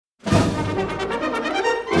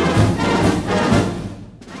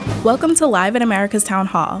Welcome to Live at America's Town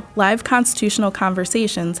Hall, live constitutional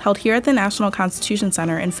conversations held here at the National Constitution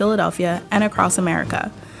Center in Philadelphia and across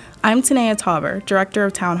America. I'm Tanea Tauber, Director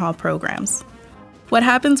of Town Hall Programs. What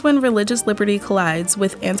happens when religious liberty collides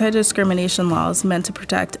with anti-discrimination laws meant to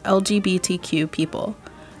protect LGBTQ people?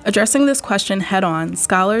 Addressing this question head-on,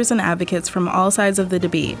 scholars and advocates from all sides of the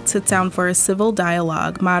debate sit down for a civil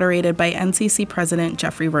dialogue moderated by NCC President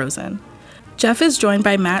Jeffrey Rosen. Jeff is joined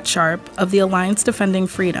by Matt Sharp of the Alliance Defending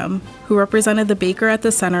Freedom, who represented the baker at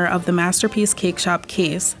the center of the Masterpiece Cake Shop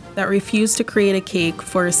case that refused to create a cake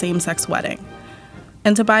for a same-sex wedding,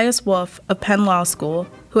 and Tobias Wolff of Penn Law School,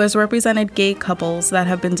 who has represented gay couples that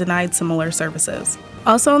have been denied similar services.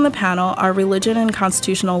 Also on the panel are religion and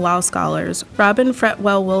constitutional law scholars Robin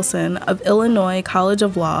Fretwell Wilson of Illinois College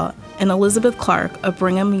of Law and Elizabeth Clark of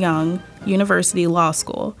Brigham Young University Law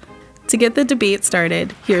School. To get the debate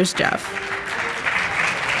started, here's Jeff.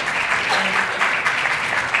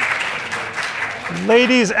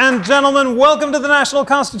 Ladies and gentlemen, welcome to the National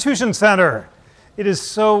Constitution Center. It is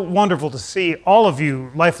so wonderful to see all of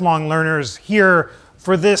you lifelong learners here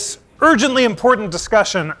for this urgently important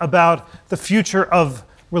discussion about the future of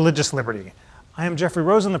religious liberty. I am Jeffrey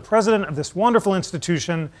Rosen, the president of this wonderful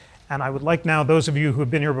institution, and I would like now those of you who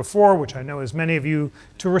have been here before, which I know is many of you,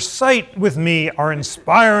 to recite with me our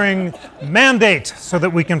inspiring mandate so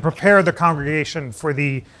that we can prepare the congregation for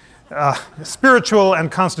the spiritual and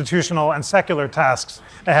constitutional and secular tasks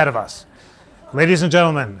ahead of us. Ladies and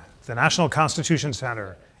gentlemen, the National Constitution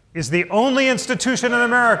Center is the only institution in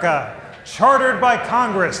America chartered by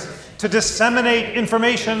Congress to disseminate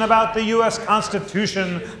information about the U.S.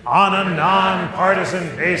 Constitution on a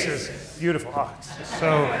nonpartisan basis. Beautiful. Oh, it's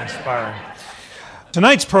so inspiring.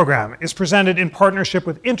 Tonight's program is presented in partnership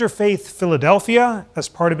with Interfaith Philadelphia as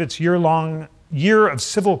part of its year-long Year of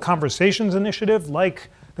Civil Conversations initiative. Like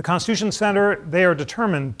the Constitution Center, they are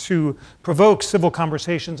determined to provoke civil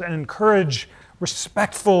conversations and encourage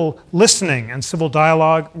respectful listening and civil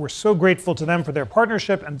dialogue. We're so grateful to them for their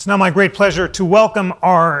partnership, and it's now my great pleasure to welcome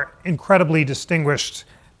our incredibly distinguished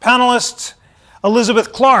panelists.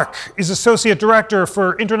 Elizabeth Clark is Associate Director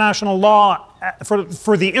for International Law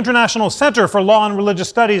for the International Center for Law and Religious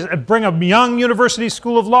Studies at Brigham Young University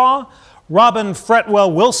School of Law. Robin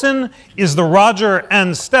Fretwell Wilson is the Roger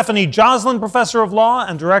and Stephanie Joslin Professor of Law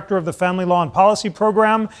and Director of the Family Law and Policy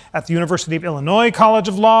Program at the University of Illinois College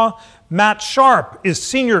of Law. Matt Sharp is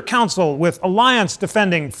Senior Counsel with Alliance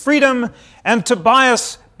Defending Freedom. And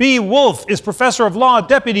Tobias B. Wolff is Professor of Law,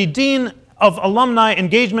 Deputy Dean of Alumni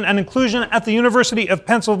Engagement and Inclusion at the University of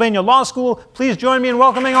Pennsylvania Law School. Please join me in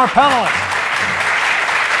welcoming our panelists.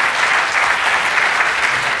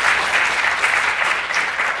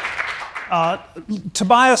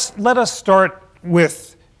 Tobias, let us start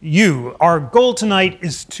with you. Our goal tonight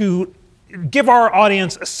is to give our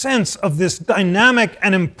audience a sense of this dynamic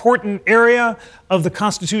and important area of the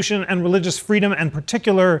Constitution and religious freedom, and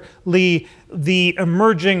particularly the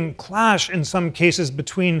emerging clash in some cases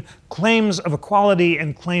between claims of equality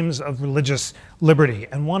and claims of religious liberty.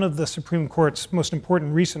 And one of the Supreme Court's most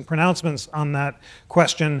important recent pronouncements on that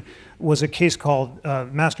question was a case called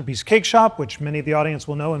Masterpiece Cake Shop, which many of the audience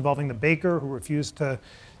will know, involving the baker who refused to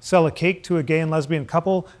sell a cake to a gay and lesbian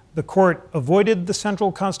couple. The court avoided the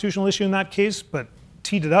central constitutional issue in that case, but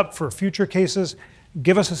teed it up for future cases.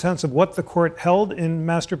 Give us a sense of what the court held in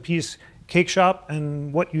Masterpiece Cake Shop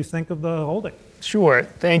and what you think of the holding. Sure,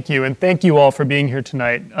 thank you, and thank you all for being here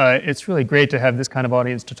tonight. It's really great to have this kind of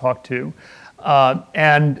audience to talk to.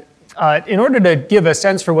 In order to give a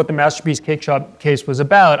sense for what the Masterpiece Cake Shop case was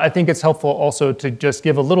about, I think it's helpful also to just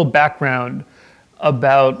give a little background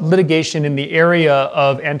about litigation in the area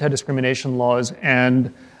of anti-discrimination laws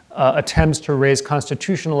and attempts to raise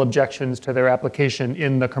constitutional objections to their application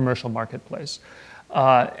in the commercial marketplace.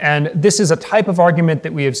 And this is a type of argument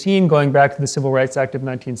that we have seen going back to the Civil Rights Act of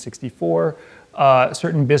 1964.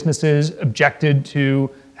 Certain businesses objected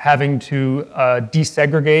to having to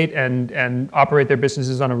desegregate and operate their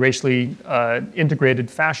businesses on a racially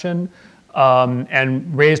integrated fashion,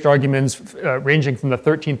 and raised arguments ranging from the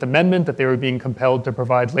 13th Amendment, that they were being compelled to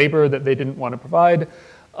provide labor that they didn't want to provide,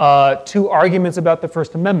 to arguments about the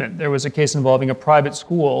First Amendment. There was a case involving a private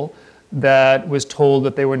school that was told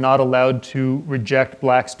that they were not allowed to reject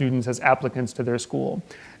black students as applicants to their school.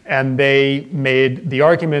 And they made the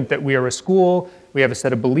argument that we are a school, we have a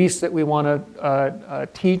set of beliefs that we want to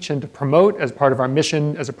teach and to promote as part of our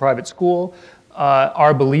mission as a private school.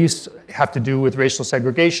 Our beliefs have to do with racial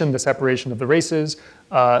segregation, the separation of the races,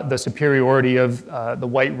 the superiority of the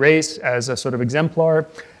white race as a sort of exemplar.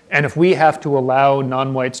 And if we have to allow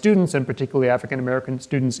non-white students, and particularly African-American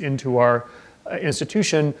students, into our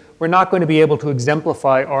institution, we're not going to be able to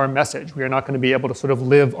exemplify our message. We are not going to be able to sort of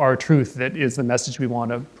live our truth that is the message we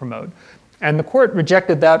want to promote. And the court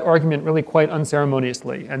rejected that argument really quite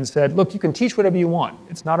unceremoniously and said, look, you can teach whatever you want.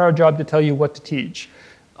 It's not our job to tell you what to teach.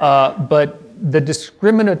 But the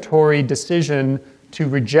discriminatory decision to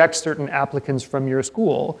reject certain applicants from your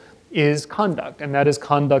school is conduct, and that is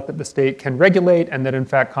conduct that the state can regulate and that in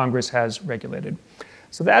fact Congress has regulated.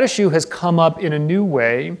 So that issue has come up in a new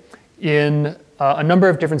way in a number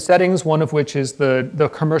of different settings, one of which is the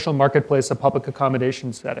commercial marketplace, a public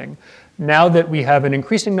accommodation setting. Now that we have an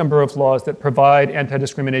increasing number of laws that provide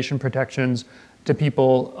anti-discrimination protections to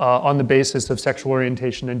people on the basis of sexual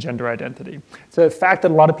orientation and gender identity. It's a fact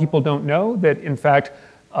that a lot of people don't know, that in fact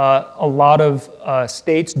a lot of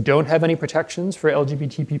states don't have any protections for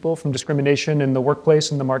LGBT people from discrimination in the workplace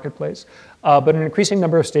and the marketplace, but an increasing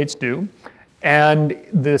number of states do. And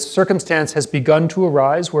the circumstance has begun to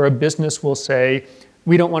arise where a business will say,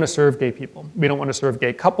 we don't want to serve gay people. We don't want to serve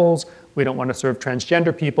gay couples. We don't want to serve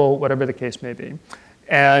transgender people, whatever the case may be.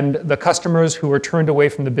 And the customers who are turned away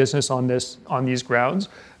from the business on these grounds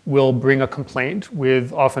will bring a complaint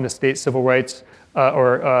with often a state civil rights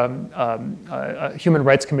or a human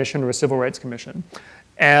rights commission or a civil rights commission.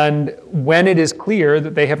 And when it is clear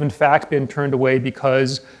that they have in fact been turned away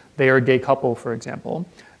because they are a gay couple, for example,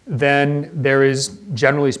 then there is,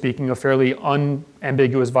 generally speaking, a fairly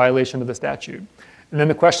unambiguous violation of the statute. And then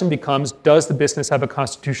the question becomes, does the business have a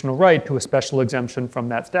constitutional right to a special exemption from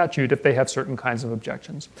that statute if they have certain kinds of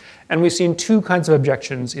objections? And we've seen two kinds of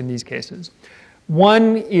objections in these cases.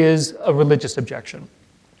 One is a religious objection.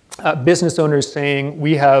 Business owners saying,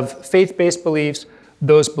 we have faith-based beliefs.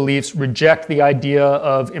 Those beliefs reject the idea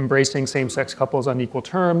of embracing same-sex couples on equal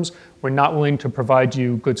terms. We're not willing to provide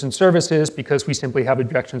you goods and services because we simply have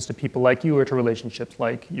objections to people like you or to relationships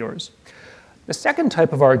like yours. The second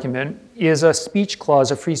type of argument is a speech clause,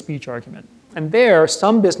 a free speech argument. And there,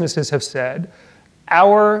 some businesses have said,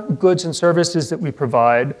 our goods and services that we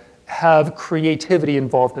provide have creativity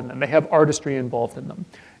involved in them. They have artistry involved in them.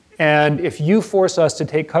 And if you force us to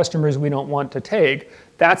take customers we don't want to take,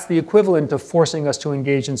 that's the equivalent of forcing us to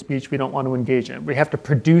engage in speech we don't want to engage in. We have to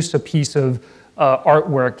produce a piece of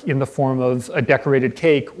artwork in the form of a decorated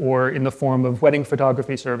cake or in the form of wedding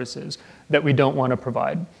photography services that we don't want to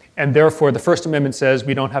provide. And therefore, the First Amendment says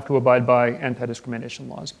we don't have to abide by anti-discrimination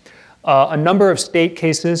laws. A number of state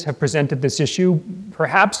cases have presented this issue.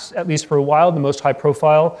 Perhaps, at least for a while, the most high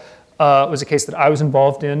profile was a case that I was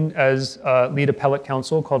involved in as lead appellate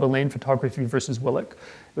counsel called Elaine Photography versus Willick.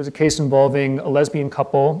 It was a case involving a lesbian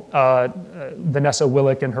couple, Vanessa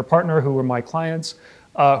Willick and her partner, who were my clients,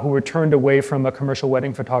 who were turned away from a commercial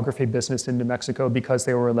wedding photography business in New Mexico because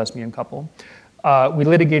they were a lesbian couple. We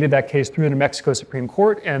litigated that case through the New Mexico Supreme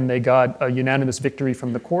Court, and they got a unanimous victory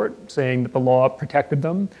from the court saying that the law protected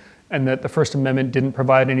them and that the First Amendment didn't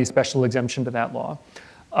provide any special exemption to that law.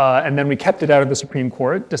 And then we kept it out of the Supreme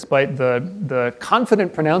Court, despite the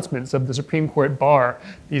confident pronouncements of the Supreme Court bar,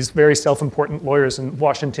 these very self-important lawyers in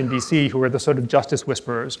Washington, D.C., who were the sort of justice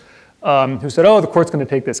whisperers, who said, oh, the court's going to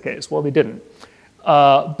take this case. Well, they didn't.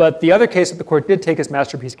 But the other case that the court did take is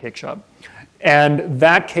Masterpiece Cake Shop. And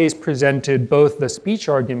that case presented both the speech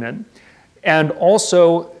argument and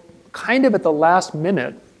also, kind of at the last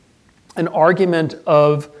minute, an argument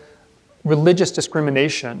of religious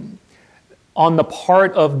discrimination on the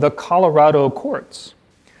part of the Colorado courts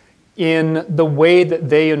in the way that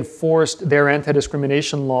they enforced their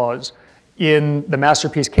anti-discrimination laws in the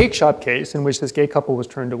Masterpiece Cake Shop case, in which this gay couple was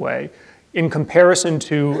turned away, in comparison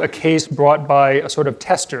to a case brought by a sort of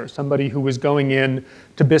tester, somebody who was going in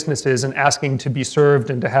to businesses and asking to be served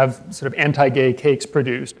and to have sort of anti-gay cakes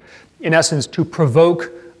produced. In essence, to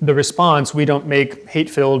provoke the response, we don't make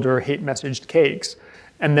hate-filled or hate-messaged cakes.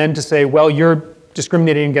 And then to say, well, you're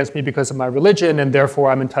discriminating against me because of my religion, and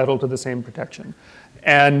therefore I'm entitled to the same protection.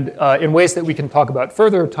 And in ways that we can talk about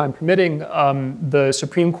further, time permitting, the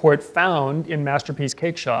Supreme Court found in Masterpiece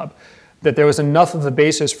Cake Shop that there was enough of a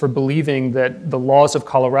basis for believing that the laws of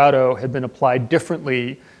Colorado had been applied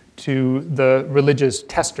differently to the religious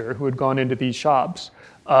tester who had gone into these shops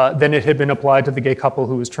than it had been applied to the gay couple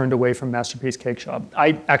who was turned away from Masterpiece Cake Shop.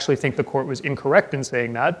 I actually think the court was incorrect in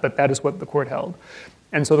saying that, but that is what the court held.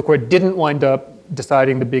 And so the court didn't wind up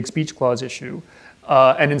deciding the big speech clause issue,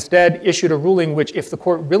 and instead issued a ruling which, if the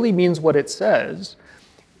court really means what it says,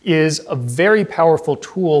 is a very powerful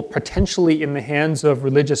tool potentially in the hands of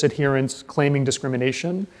religious adherents claiming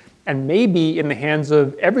discrimination, and maybe in the hands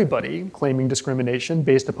of everybody claiming discrimination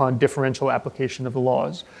based upon differential application of the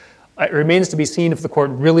laws. It remains to be seen if the court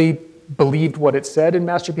really believed what it said in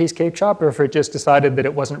Masterpiece Cake Shop, or if it just decided that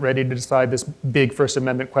it wasn't ready to decide this big First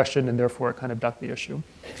Amendment question, and therefore it kind of ducked the issue.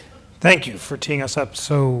 Thank you for teeing us up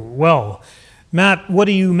so well. Matt, what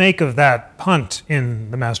do you make of that punt in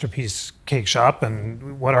the Masterpiece Cake Shop,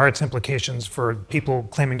 and what are its implications for people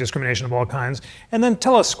claiming discrimination of all kinds? And then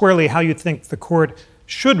tell us squarely how you think the court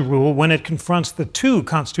should rule when it confronts the two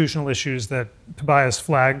constitutional issues that Tobias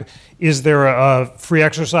flagged. Is there a free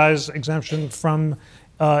exercise exemption from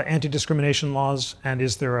anti-discrimination laws, and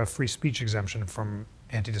is there a free speech exemption from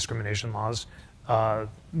anti-discrimination laws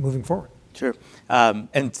moving forward? Sure.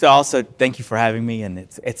 And so also, thank you for having me, and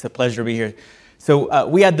it's a pleasure to be here. So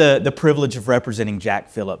we had the privilege of representing Jack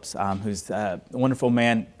Phillips, who's a wonderful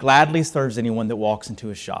man, gladly serves anyone that walks into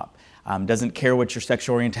his shop. Doesn't care what your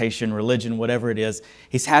sexual orientation, religion, whatever it is.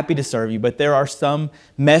 He's happy to serve you, but there are some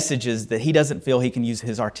messages that he doesn't feel he can use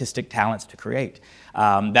his artistic talents to create.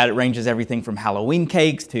 That ranges everything from Halloween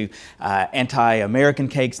cakes to anti-American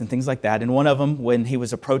cakes and things like that. And one of them, when he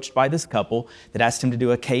was approached by this couple that asked him to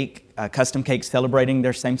do a custom cake celebrating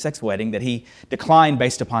their same-sex wedding, that he declined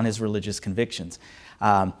based upon his religious convictions.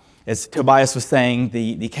 As Tobias was saying,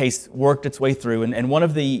 the case worked its way through, and one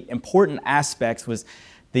of the important aspects was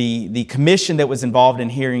the commission that was involved in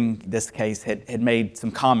hearing this case had made some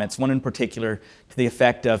comments, one in particular to the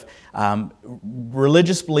effect of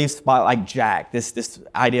religious beliefs like Jack. This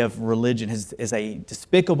idea of religion is a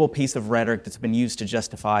despicable piece of rhetoric that's been used to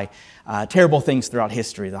justify terrible things throughout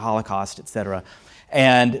history, the Holocaust, etc.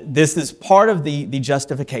 And this is part of the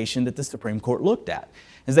justification that the Supreme Court looked at.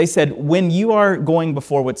 As they said, when you are going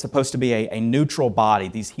before what's supposed to be a neutral body,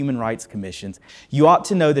 these human rights commissions, you ought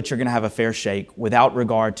to know that you're going to have a fair shake without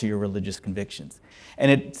regard to your religious convictions.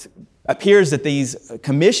 And it appears that these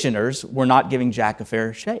commissioners were not giving Jack a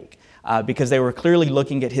fair shake because they were clearly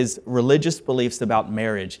looking at his religious beliefs about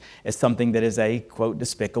marriage as something that is a, quote,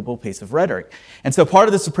 despicable piece of rhetoric. And so part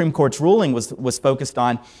of the Supreme Court's ruling was focused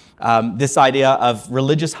on this idea of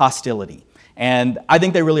religious hostility. And I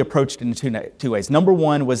think they really approached it in two ways. Number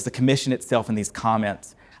one was the commission itself in these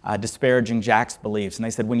comments disparaging Jack's beliefs. And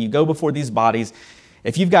they said, when you go before these bodies,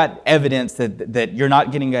 if you've got evidence that you're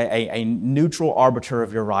not getting a neutral arbiter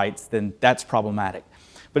of your rights, then that's problematic.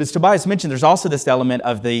 But as Tobias mentioned, there's also this element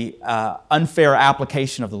of the unfair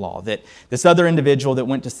application of the law, that this other individual that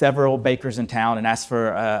went to several bakers in town and asked for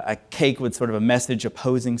a cake with sort of a message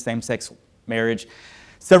opposing same-sex marriage.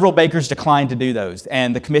 Several bakers declined to do those,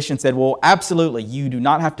 and the commission said, well, absolutely, you do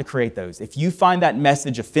not have to create those. If you find that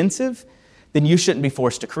message offensive, then you shouldn't be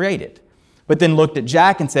forced to create it. But then looked at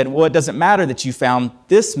Jack and said, well, it doesn't matter that you found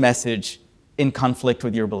this message in conflict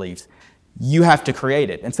with your beliefs. You have to create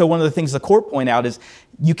it. And so one of the things the court pointed out is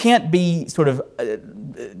you can't be sort of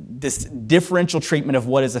this differential treatment of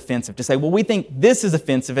what is offensive to say, well, we think this is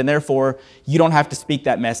offensive and therefore you don't have to speak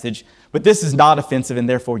that message, but this is not offensive and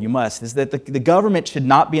therefore you must. Is that the government should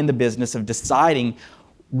not be in the business of deciding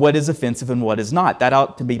what is offensive and what is not. That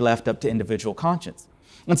ought to be left up to individual conscience.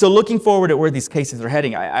 And so looking forward at where these cases are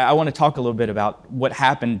heading, I want to talk a little bit about what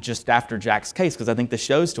happened just after Jack's case, because I think this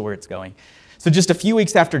shows to where it's going. So just a few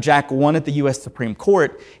weeks after Jack won at the U.S. Supreme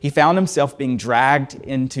Court, he found himself being dragged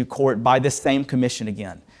into court by this same commission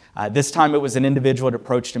again. This time it was an individual that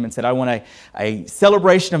approached him and said, I want a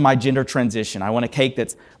celebration of my gender transition. I want a cake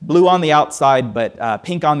that's blue on the outside but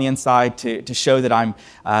pink on the inside to show that I'm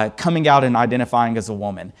coming out and identifying as a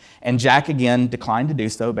woman. And Jack again declined to do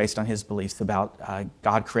so based on his beliefs about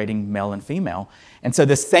God creating male and female. And so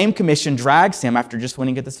this same commission drags him after just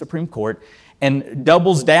winning at the Supreme Court and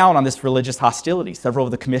doubles down on this religious hostility. Several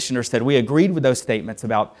of the commissioners said, we agreed with those statements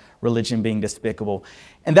about religion being despicable.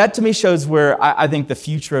 And that to me shows where I think the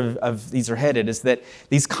future of these are headed, is that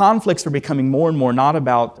these conflicts are becoming more and more not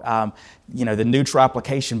about the neutral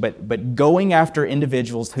application, but going after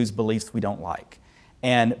individuals whose beliefs we don't like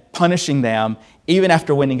and punishing them even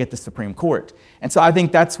after winning at the Supreme Court. And so I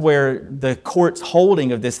think that's where the court's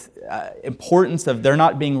holding of this importance of there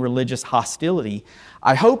not being religious hostility,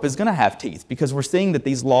 I hope, is going to have teeth, because we're seeing that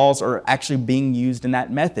these laws are actually being used in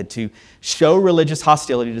that method to show religious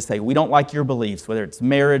hostility, to say we don't like your beliefs, whether it's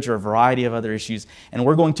marriage or a variety of other issues, and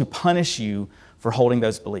we're going to punish you for holding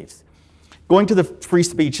those beliefs. Going to the free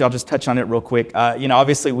speech, I'll just touch on it real quick.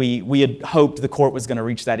 Obviously we had hoped the court was going to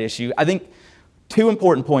reach that issue. I think two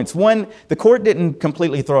important points. One, the court didn't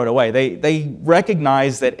completely throw it away. They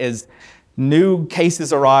recognized that as new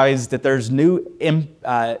cases arise, that there's new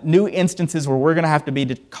instances where we're going to have to be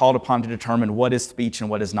called upon to determine what is speech and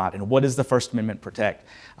what is not, and what does the First Amendment protect.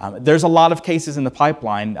 There's a lot of cases in the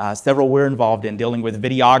pipeline, several we're involved in, dealing with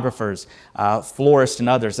videographers, florists, and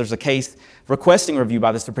others. There's a case requesting review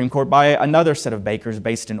by the Supreme Court by another set of bakers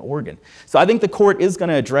based in Oregon. So I think the court is going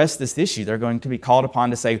to address this issue. They're going to be called upon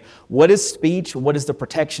to say, what is speech? What is the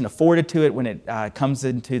protection afforded to it when it comes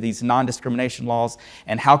into these non-discrimination laws?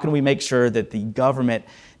 And how can we make sure that the government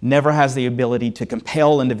never has the ability to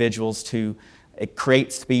compel individuals to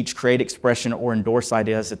create speech, create expression, or endorse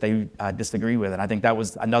ideas that they disagree with? And I think that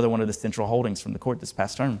was another one of the central holdings from the court this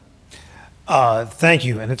past term. Thank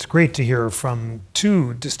you, and it's great to hear from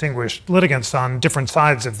two distinguished litigants on different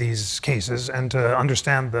sides of these cases and to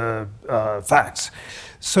understand the facts.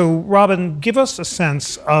 So, Robin, give us a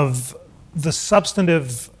sense of the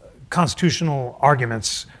substantive constitutional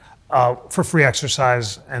arguments for free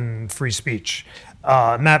exercise and free speech.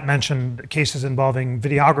 Matt mentioned cases involving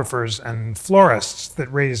videographers and florists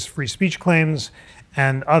that raise free speech claims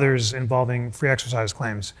and others involving free exercise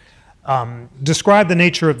claims. Describe the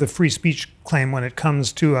nature of the free speech claim when it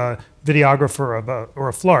comes to a videographer or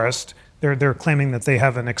a florist. They're claiming that they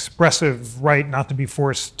have an expressive right not to be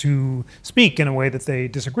forced to speak in a way that they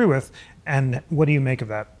disagree with. And what do you make of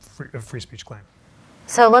that free speech claim?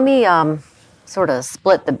 So let me sort of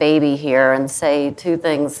split the baby here and say two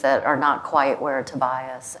things that are not quite where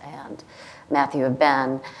Tobias and Matthew have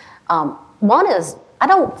been. One is, I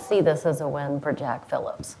don't see this as a win for Jack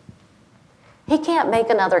Phillips. He can't make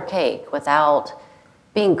another cake without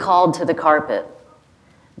being called to the carpet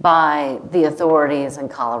by the authorities in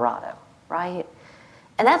Colorado, right?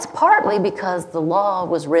 And that's partly because the law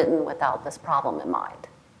was written without this problem in mind.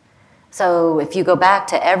 So if you go back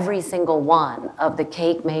to every single one of the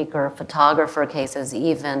cake maker, photographer cases,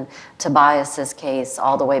 even Tobias's case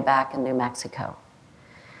all the way back in New Mexico,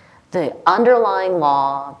 the underlying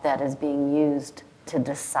law that is being used to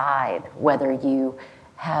decide whether you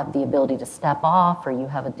have the ability to step off or you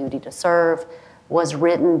have a duty to serve was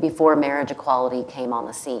written before marriage equality came on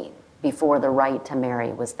the scene, before the right to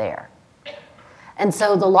marry was there. And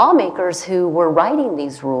so the lawmakers who were writing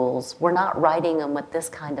these rules were not writing them with this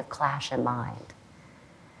kind of clash in mind.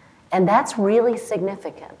 And that's really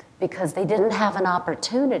significant because they didn't have an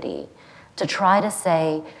opportunity to try to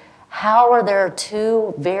say, how are there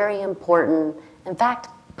two very important, in fact,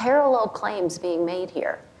 parallel claims being made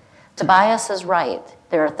here? Tobias is right.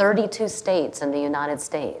 There are 32 states in the United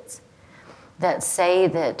States that say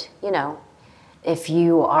that, you know, if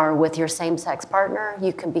you are with your same-sex partner,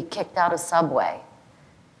 you can be kicked out of Subway.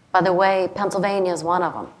 By the way, Pennsylvania is one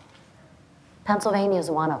of them. Pennsylvania is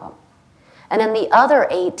one of them. And in the other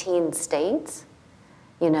 18 states,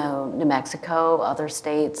 you know, New Mexico, other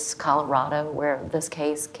states, Colorado, where this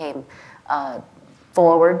case came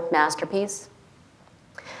forward, Masterpiece,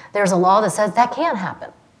 there's a law that says that can't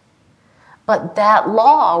happen. But that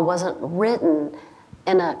law wasn't written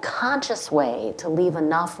in a conscious way to leave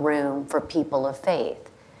enough room for people of faith.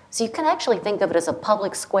 So you can actually think of it as a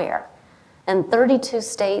public square. In 32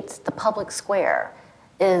 states, the public square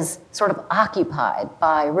is sort of occupied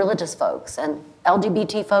by religious folks, and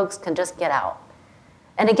LGBT folks can just get out.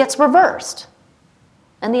 And it gets reversed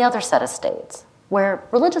in the other set of states, where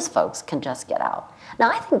religious folks can just get out. Now,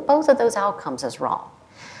 I think both of those outcomes is wrong.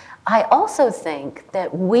 I also think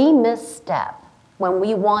that we misstep when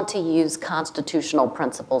we want to use constitutional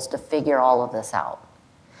principles to figure all of this out.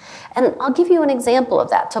 And I'll give you an example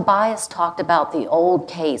of that. Tobias talked about the old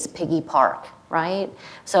case, Piggy Park, right?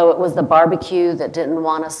 So it was the barbecue that didn't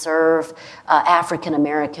want to serve African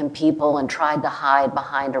American people and tried to hide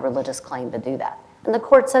behind a religious claim to do that. And the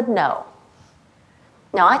court said no.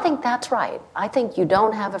 Now, I think that's right. I think you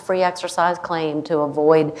don't have a free exercise claim to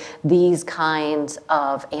avoid these kinds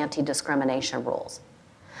of anti-discrimination rules.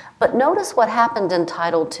 But notice what happened in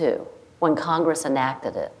Title II when Congress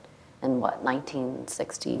enacted it in,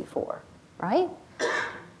 1964, right?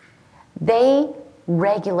 They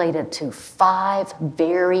regulated to 5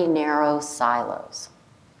 very narrow silos.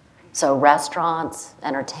 So restaurants,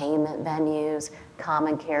 entertainment venues,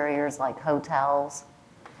 common carriers like hotels.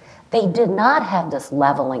 They did not have this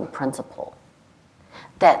leveling principle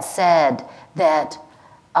that said that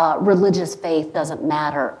religious faith doesn't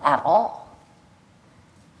matter at all.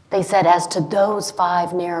 They said, as to those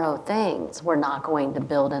 5 narrow things, we're not going to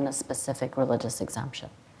build in a specific religious exemption.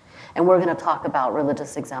 And we're going to talk about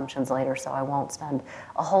religious exemptions later, so I won't spend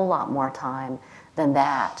a whole lot more time than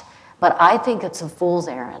that. But I think it's a fool's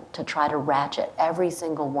errand to try to ratchet every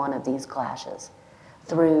single one of these clashes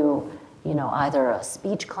through either a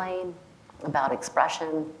speech claim about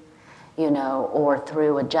expression, or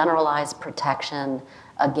through a generalized protection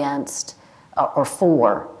against or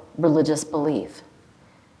for religious belief.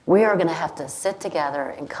 We are going to have to sit together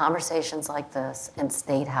in conversations like this in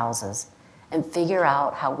state houses and figure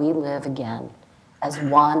out how we live again as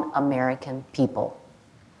one American people.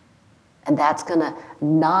 And that's going to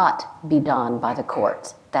not be done by the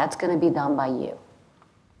courts. That's going to be done by you.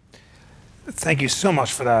 Thank you so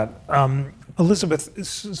much for that. Elizabeth,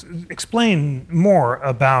 explain more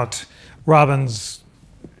about Robin's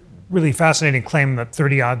really fascinating claim that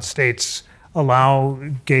 30-odd states allow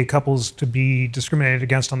gay couples to be discriminated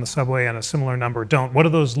against on the subway and a similar number don't. What do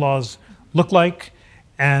those laws look like,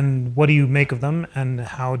 and what do you make of them, and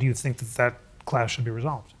how do you think that clash should be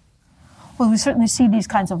resolved? Well, we certainly see these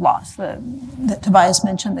kinds of laws that Tobias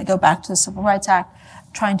mentioned that go back to the Civil Rights Act,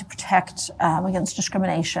 trying to protect against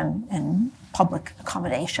discrimination in public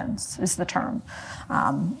accommodations is the term,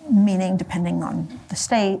 meaning depending on the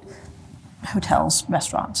state, hotels,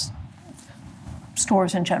 restaurants,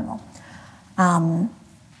 stores in general. And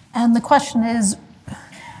the question is,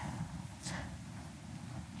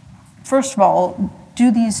 first of all,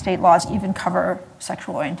 do these state laws even cover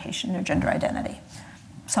sexual orientation or gender identity?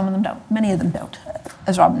 Some of them don't. Many of them don't,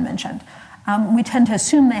 as Robin mentioned. We tend to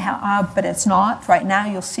assume they have, but it's not. Right now,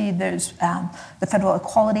 you'll see there's the Federal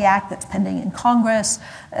Equality Act that's pending in Congress,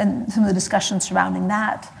 and some of the discussions surrounding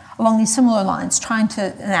that, along these similar lines, trying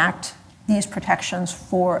to enact these protections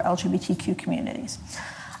for LGBTQ communities.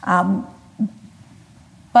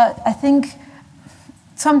 But I think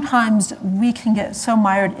sometimes we can get so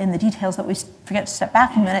mired in the details that we forget to step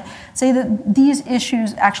back a minute, say that these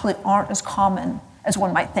issues actually aren't as common as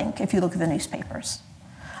one might think if you look at the newspapers.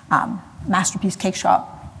 Masterpiece Cake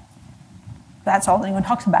Shop, that's all anyone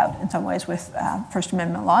talks about in some ways with First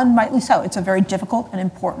Amendment law, and rightly so. It's a very difficult and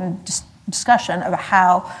important discussion of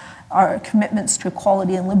how our commitments to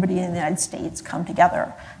equality and liberty in the United States come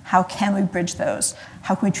together. How can we bridge those?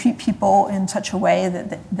 How can we treat people in such a way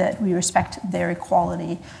that we respect their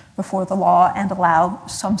equality before the law and allow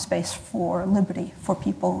some space for liberty for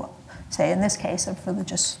people, say in this case, of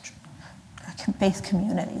religious faith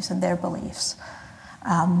communities and their beliefs?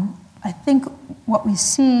 I think what we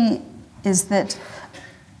see is that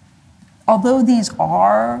although these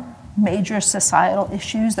are major societal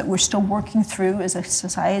issues that we're still working through as a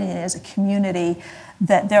society and as a community,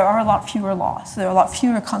 that there are a lot fewer laws. There are a lot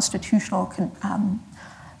fewer constitutional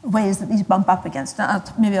ways that these bump up against.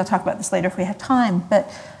 Maybe I'll talk about this later if we have time,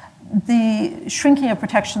 but the shrinking of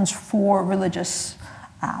protections for religious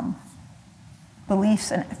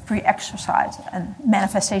beliefs and free exercise and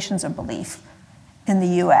manifestations of belief in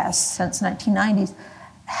the US since the 1990s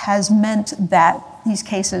has meant that these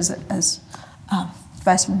cases, as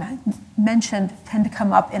Vice mentioned, tend to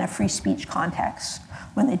come up in a free speech context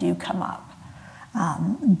when they do come up.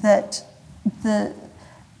 That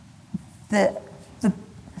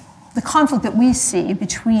the conflict that we see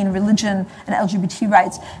between religion and LGBT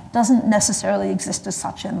rights doesn't necessarily exist as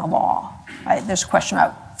such in the law. Right? There's a question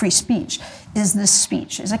about free speech. Is this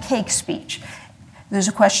speech? Is a cake speech? There's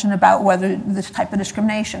a question about whether the type of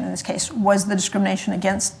discrimination, in this case, was the discrimination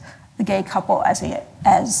against the gay couple as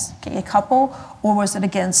gay couple, or was it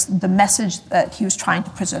against the message that he was trying to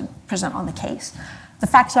present on the case? The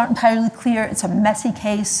facts aren't entirely clear. It's a messy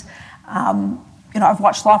case. I've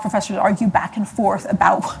watched law professors argue back and forth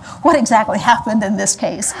about what exactly happened in this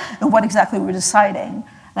case and what exactly we're deciding.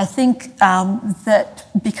 And I think that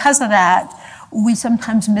because of that, we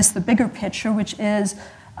sometimes miss the bigger picture, which is,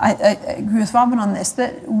 I agree with Robin on this,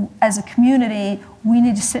 that as a community, we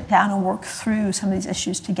need to sit down and work through some of these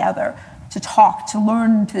issues together, to talk, to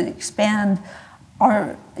learn, to expand,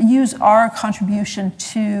 use our contribution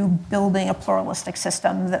to building a pluralistic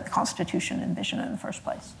system that the Constitution envisioned in the first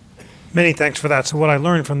place. Many thanks for that. So what I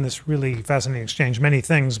learned from this really fascinating exchange, many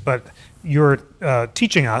things, but you're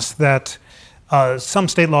teaching us that some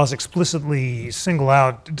state laws explicitly single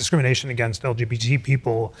out discrimination against LGBT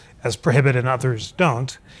people as prohibited and others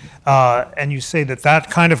don't. And you say that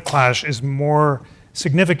kind of clash is more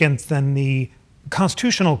significant than the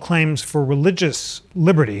constitutional claims for religious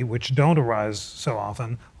liberty, which don't arise so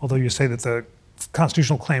often, although you say that the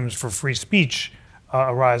constitutional claims for free speech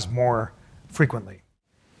arise more frequently.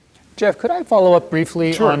 Jeff, could I follow up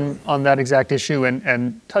briefly Sure. on that exact issue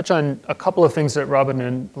and touch on a couple of things that Robin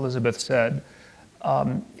and Elizabeth said?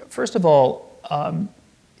 First of all,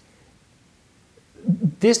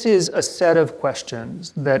 this is a set of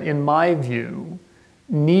questions that, in my view,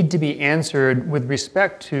 need to be answered with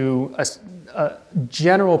respect to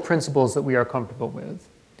general principles that we are comfortable with.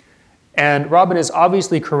 And Robin is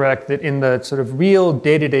obviously correct that in the sort of real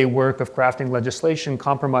day-to-day work of crafting legislation,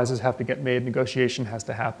 compromises have to get made, negotiation has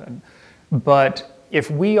to happen. But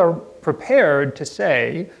if we are prepared to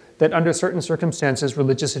say that under certain circumstances,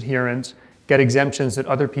 religious adherents get exemptions that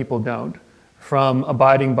other people don't from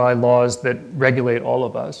abiding by laws that regulate all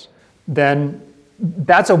of us, then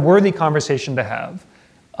that's a worthy conversation to have.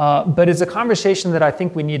 But it's a conversation that I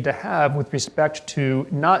think we need to have with respect to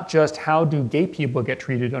not just how do gay people get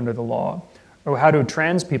treated under the law, or how do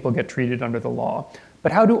trans people get treated under the law,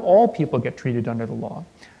 but how do all people get treated under the law?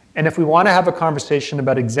 And if we want to have a conversation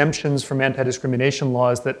about exemptions from anti-discrimination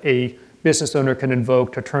laws that a business owner can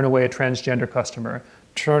invoke to turn away a transgender customer,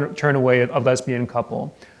 turn away a lesbian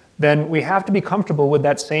couple, then we have to be comfortable with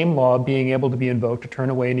that same law being able to be invoked to turn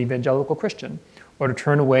away an evangelical Christian, or to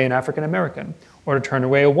turn away an African American, or to turn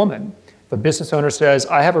away a woman. If a business owner says,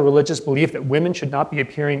 I have a religious belief that women should not be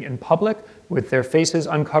appearing in public with their faces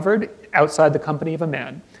uncovered outside the company of a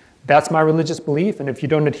man. That's my religious belief, and if you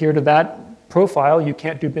don't adhere to that profile, you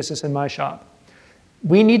can't do business in my shop.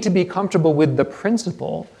 We need to be comfortable with the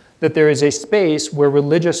principle that there is a space where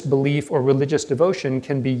religious belief or religious devotion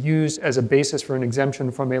can be used as a basis for an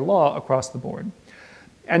exemption from a law across the board.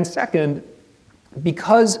 And second,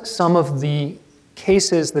 because some of the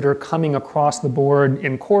cases that are coming across the board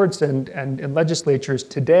in courts and in legislatures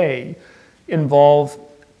today involve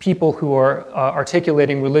people who are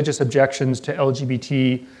articulating religious objections to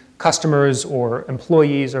LGBT customers or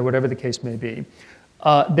employees or whatever the case may be.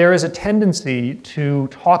 There is a tendency to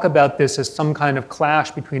talk about this as some kind of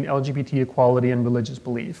clash between LGBT equality and religious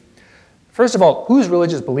belief. First of all, whose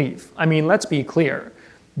religious belief? I mean, let's be clear.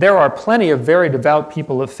 There are plenty of very devout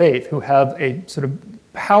people of faith who have a sort of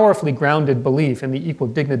powerfully grounded belief in the equal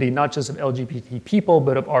dignity, not just of LGBT people,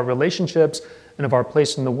 but of our relationships and of our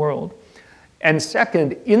place in the world. And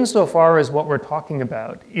second, insofar as what we're talking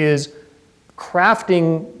about is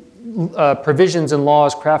crafting provisions and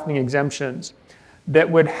laws, crafting exemptions that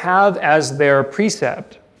would have as their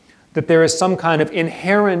precept that there is some kind of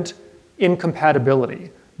inherent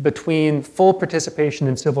incompatibility between full participation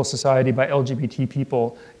in civil society by LGBT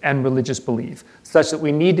people and religious belief, such that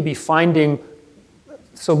we need to be finding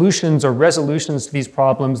solutions or resolutions to these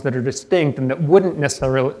problems that are distinct and that wouldn't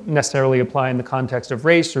necessarily apply in the context of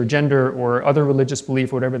race or gender or other religious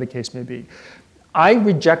belief, whatever the case may be. I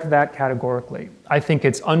reject that categorically. I think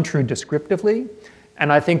it's untrue descriptively,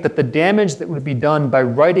 and I think that the damage that would be done by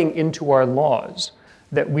writing into our laws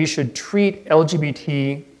that we should treat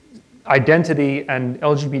LGBT identity and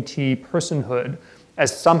LGBT personhood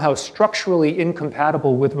as somehow structurally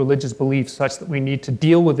incompatible with religious beliefs such that we need to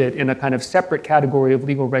deal with it in a kind of separate category of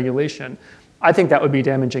legal regulation, I think that would be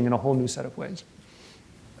damaging in a whole new set of ways.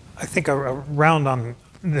 I think a round on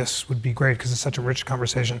this would be great because it's such a rich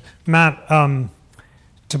conversation. Matt,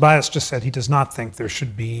 Tobias just said he does not think there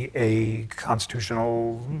should be a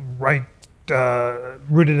constitutional right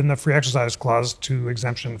rooted in the Free Exercise Clause to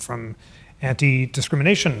exemption from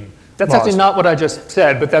anti-discrimination That's laws. actually not what I just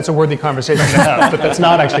said, but that's a worthy conversation to have. But that's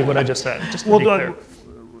not actually what I just said, just to be clear.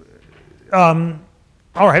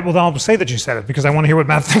 All right, well, then I'll say that you said it because I want to hear what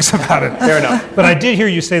Matt thinks about it. Fair enough. But I did hear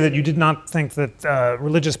you say that you did not think that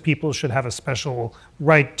religious people should have a special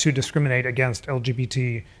right to discriminate against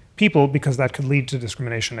LGBT people because that could lead to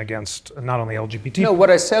discrimination against not only LGBT. No,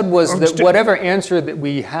 what I said was that whatever answer that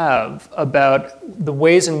we have about the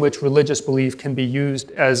ways in which religious belief can be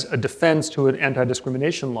used as a defense to an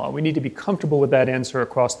anti-discrimination law, we need to be comfortable with that answer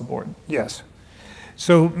across the board. Yes.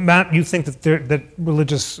 So, Matt, you think that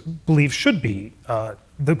religious belief should be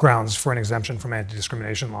the grounds for an exemption from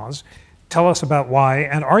anti-discrimination laws. Tell us about why,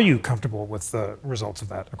 and are you comfortable with the results of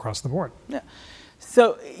that across the board? Yeah.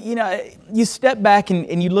 So, you step back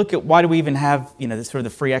and you look at why do we even have, this sort of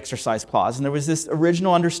the free exercise clause. And there was this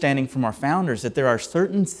original understanding from our founders that there are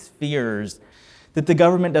certain spheres that the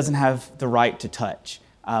government doesn't have the right to touch.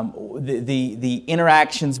 The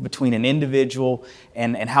interactions between an individual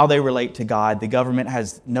and how they relate to God, the government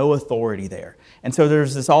has no authority there. And so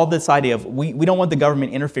there's this idea of we don't want the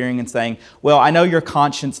government interfering and saying, well, I know your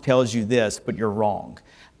conscience tells you this, but you're wrong.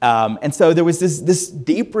 And so there was this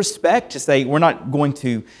deep respect to say, we're not going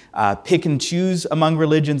to pick and choose among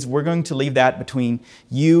religions. We're going to leave that between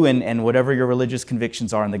you and whatever your religious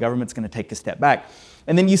convictions are, and the government's going to take a step back.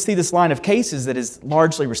 And then you see this line of cases that is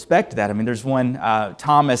largely respected that. I mean, there's one,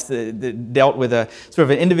 Thomas, that dealt with a sort of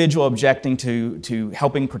an individual objecting to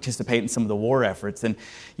helping participate in some of the war efforts. And,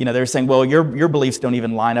 they were saying, well, your beliefs don't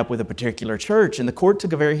even line up with a particular church. And the court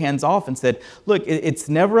took a very hands-off and said, look, it's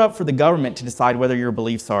never up for the government to decide whether your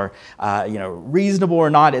beliefs are, reasonable or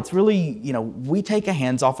not. It's really, we take a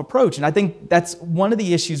hands-off approach. And I think that's one of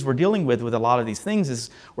the issues we're dealing with a lot of these things is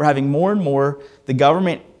we're having more and more the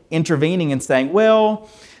government intervening and saying, well,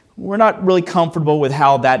 we're not really comfortable with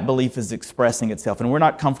how that belief is expressing itself, and we're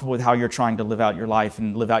not comfortable with how you're trying to live out your life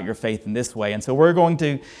and live out your faith in this way. And so we're going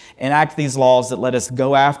to enact these laws that let us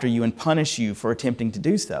go after you and punish you for attempting to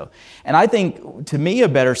do so. And I think, to me, a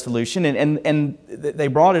better solution, and they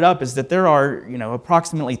brought it up, is that there are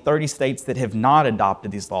approximately 30 states that have not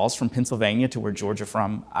adopted these laws, from Pennsylvania to where Georgia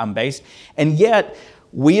I'm based, and yet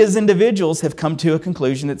we as individuals have come to a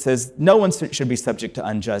conclusion that says no one should be subject to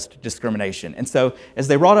unjust discrimination. And so, as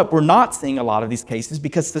they brought up, we're not seeing a lot of these cases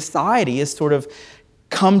because society has sort of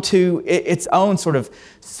come to its own sort of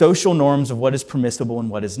social norms of what is permissible and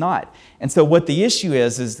what is not. And so what the issue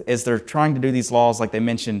is they're trying to do these laws, like they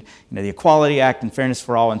mentioned, the Equality Act and Fairness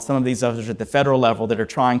for All, and some of these others at the federal level that are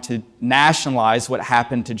trying to nationalize what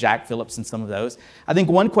happened to Jack Phillips and some of those. I think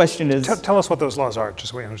one question is... Tell us what those laws are,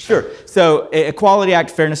 just so we understand. Sure. So Equality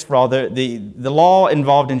Act, Fairness for All, the law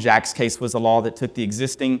involved in Jack's case was a law that took the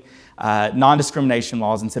existing non-discrimination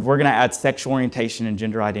laws and said, we're going to add sexual orientation and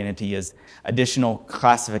gender identity as additional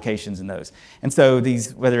classifications in those. And so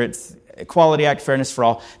these, whether it's Equality Act, Fairness for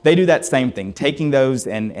All, they do that same thing, taking those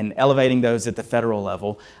and elevating those at the federal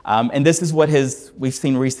level. And this is what we've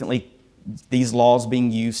seen recently, these laws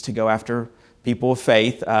being used to go after people of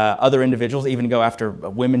faith, other individuals, even go after a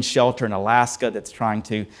women's shelter in Alaska that's trying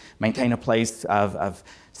to maintain a place of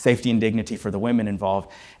safety and dignity for the women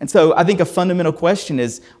involved. And so I think a fundamental question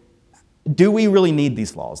is, do we really need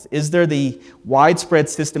these laws? Is there the widespread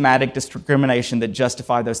systematic discrimination that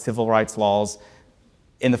justify those civil rights laws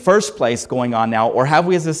in the first place going on now? Or have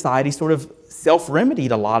we as a society sort of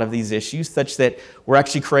self-remedied a lot of these issues such that we're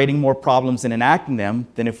actually creating more problems and enacting them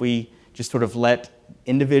than if we just sort of let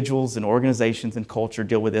individuals and organizations and culture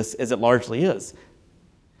deal with this as it largely is?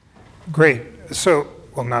 Great. So,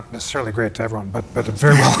 well, not necessarily great to everyone, but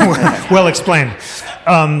very well explained.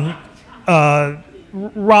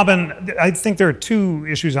 Robin, I think there are two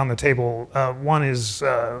issues on the table. One is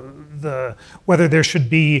whether there should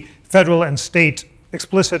be federal and state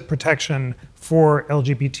explicit protection for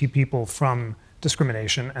LGBT people from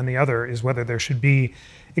discrimination, and the other is whether there should be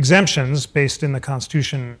exemptions based in the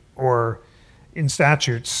Constitution or in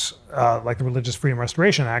statutes like the Religious Freedom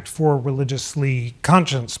Restoration Act for religiously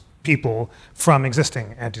conscious people from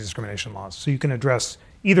existing anti-discrimination laws. So you can address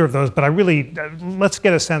either of those, but let's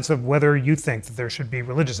get a sense of whether you think that there should be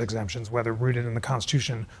religious exemptions, whether rooted in the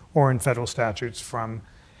Constitution or in federal statutes, from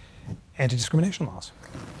anti-discrimination laws.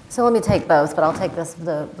 So let me take both, but I'll take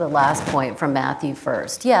the last point from Matthew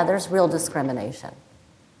first. Yeah, there's real discrimination.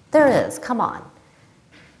 There is, come on.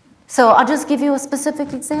 So I'll just give you a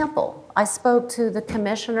specific example. I spoke to the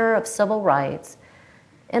Commissioner of Civil Rights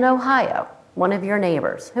in Ohio, one of your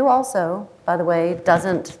neighbors, who also, by the way,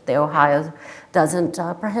 Ohio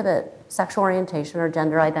doesn't prohibit sexual orientation or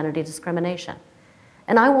gender identity discrimination.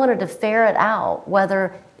 And I wanted to ferret out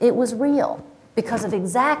whether it was real because of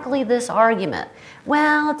exactly this argument.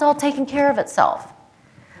 Well, it's all taken care of itself.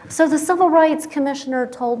 So the Civil Rights Commissioner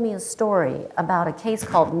told me a story about a case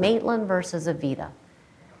called Maitland versus Avita.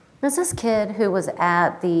 There's this kid who was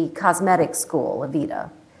at the cosmetic school,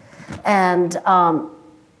 Avita, and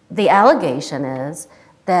the allegation is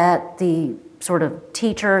that the sort of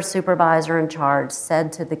teacher, supervisor in charge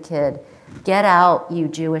said to the kid, "Get out, you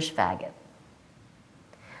Jewish faggot."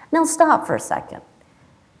 Now stop for a second.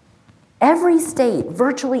 Every state,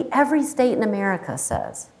 virtually every state in America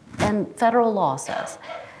says, and federal law says,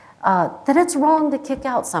 that it's wrong to kick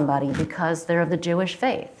out somebody because they're of the Jewish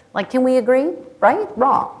faith. Like, can we agree? Right?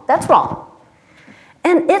 Wrong. That's wrong.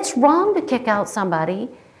 And it's wrong to kick out somebody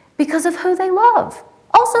because of who they love.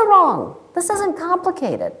 Also wrong. This isn't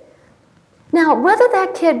complicated. Now, whether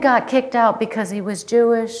that kid got kicked out because he was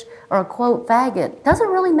Jewish or a quote faggot doesn't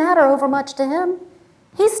really matter over much to him.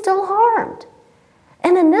 He's still harmed.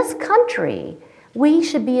 And in this country, we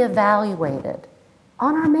should be evaluated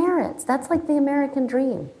on our merits. That's like the American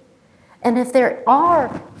dream. And if there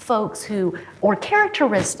are folks or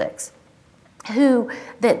characteristics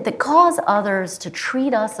that cause others to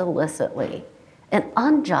treat us illicitly and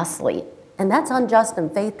unjustly, and that's unjust in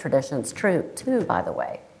faith traditions too, by the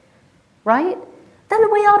way, right?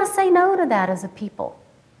 Then we ought to say no to that as a people.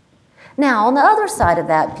 Now, on the other side of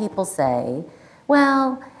that, people say,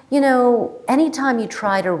 well, You know, anytime you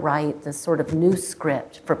try to write this sort of new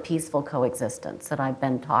script for peaceful coexistence that I've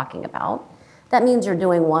been talking about, that means you're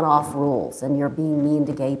doing one-off rules and you're being mean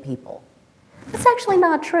to gay people. That's actually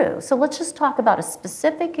not true. So let's just talk about a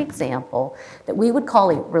specific example that we would call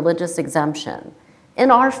a religious exemption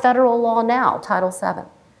in our federal law now, Title VII.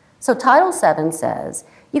 So Title VII says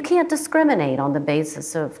you can't discriminate on the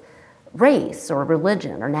basis of race or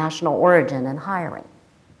religion or national origin in hiring.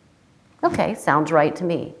 Okay, sounds right to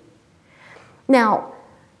me. Now,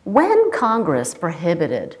 when Congress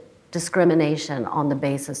prohibited discrimination on the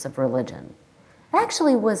basis of religion, it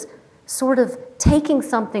actually was sort of taking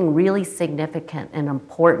something really significant and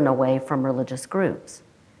important away from religious groups,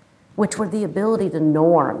 which were the ability to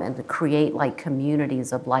norm and to create like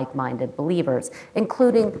communities of like-minded believers,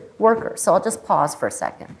 including workers. So I'll just pause for a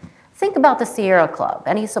second. Think about the Sierra Club.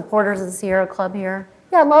 Any supporters of the Sierra Club here?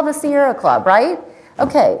 Yeah, I love the Sierra Club, right?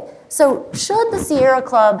 Okay, so should the Sierra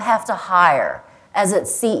Club have to hire as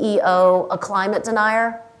its CEO a climate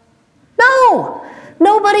denier? No!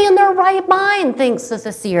 Nobody in their right mind thinks that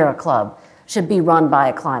the Sierra Club should be run by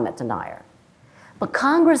a climate denier. But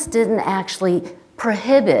Congress didn't actually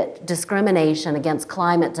prohibit discrimination against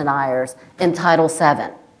climate deniers in Title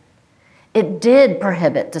VII. It did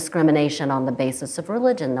prohibit discrimination on the basis of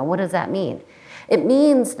religion. Now, what does that mean? It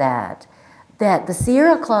means that the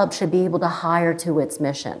Sierra Club should be able to hire to its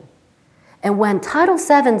mission. And when Title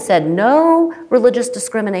VII said no religious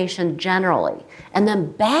discrimination generally, and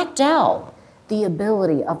then backed out the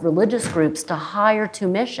ability of religious groups to hire to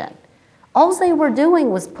mission, all they were doing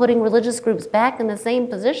was putting religious groups back in the same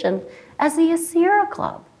position as the Sierra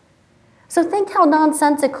Club. So think how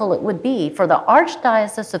nonsensical it would be for the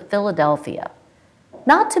Archdiocese of Philadelphia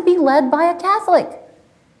not to be led by a Catholic.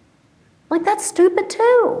 Like, that's stupid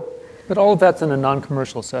too. But all of that's in a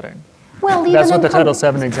non-commercial setting. Well, even that's what in the Title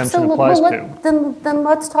VII exemption applies to. Then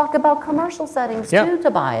let's talk about commercial settings too,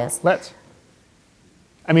 Tobias. Let's.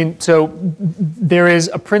 I mean, so there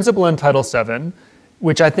is a principle in Title VII,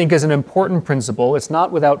 which I think is an important principle. It's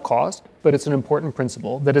not without cost, but it's an important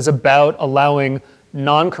principle that is about allowing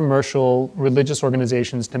non-commercial religious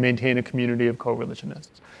organizations to maintain a community of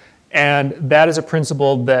co-religionists. And that is a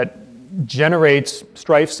principle that generates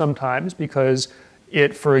strife sometimes because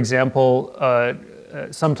it, for example,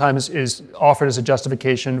 sometimes is offered as a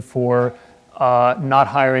justification for not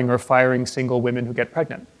hiring or firing single women who get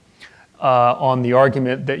pregnant on the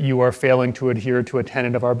argument that you are failing to adhere to a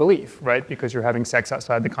tenet of our belief, right? Because you're having sex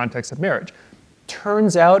outside the context of marriage.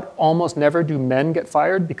 Turns out almost never do men get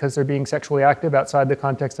fired because they're being sexually active outside the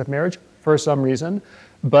context of marriage for some reason.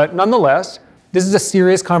 But nonetheless, this is a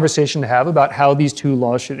serious conversation to have about how these two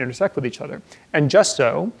laws should intersect with each other. And just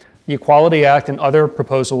so, the Equality Act and other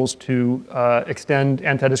proposals to extend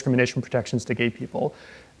anti-discrimination protections to gay people,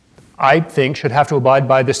 I think should have to abide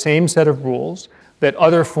by the same set of rules that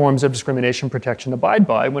other forms of discrimination protection abide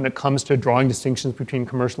by when it comes to drawing distinctions between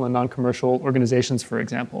commercial and non-commercial organizations, for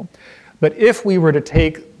example. But if we were to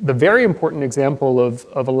take the very important example of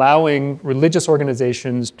allowing religious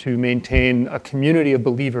organizations to maintain a community of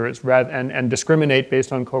believers and discriminate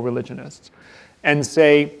based on co-religionists, and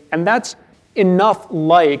say, and that's enough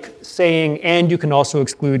like saying, and you can also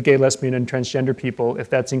exclude gay, lesbian, and transgender people if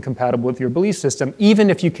that's incompatible with your belief system, even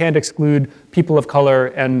if you can't exclude people of color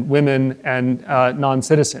and women and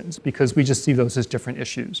non-citizens, because we just see those as different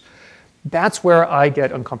issues. That's where I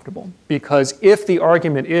get uncomfortable, because if the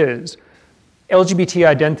argument is LGBT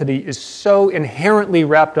identity is so inherently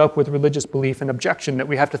wrapped up with religious belief and objection that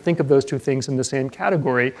we have to think of those two things in the same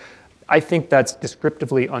category, I think that's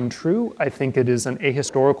descriptively untrue. I think it is an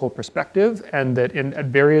ahistorical perspective, and that at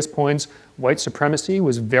various points, white supremacy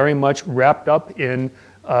was very much wrapped up in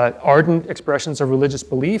ardent expressions of religious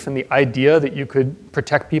belief, and the idea that you could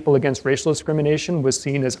protect people against racial discrimination was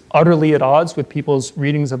seen as utterly at odds with people's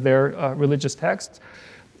readings of their religious texts.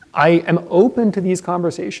 I am open to these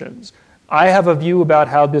conversations. I have a view about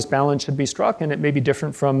how this balance should be struck, and it may be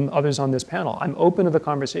different from others on this panel. I'm open to the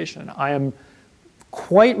conversation. I am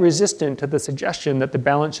quite resistant to the suggestion that the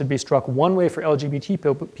balance should be struck one way for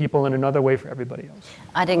LGBT people and another way for everybody else.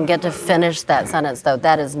 I didn't get to finish that sentence, though.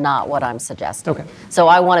 That is not what I'm suggesting. Okay. So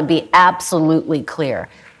I want to be absolutely clear.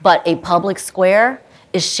 But a public square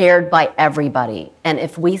is shared by everybody. And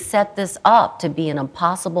if we set this up to be an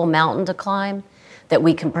impossible mountain to climb, that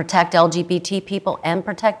we can protect LGBT people and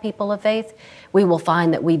protect people of faith, we will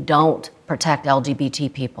find that we don't protect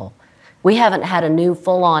LGBT people. We haven't had a new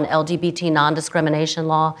full-on LGBT non-discrimination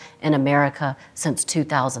law in America since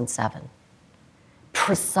 2007.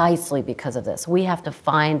 Precisely because of this. We have to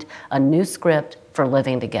find a new script for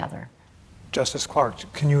living together. Justice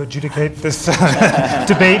Clark, can you adjudicate this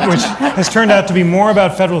debate, which has turned out to be more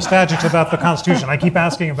about federal statutes about the Constitution? I keep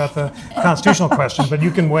asking about the constitutional question, but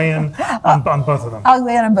you can weigh in on both of them. I'll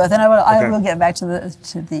weigh in on both, and I will get back to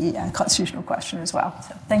the constitutional question as well.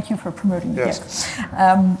 So thank you for promoting me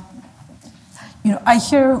here. I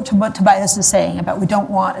hear what Tobias is saying about we don't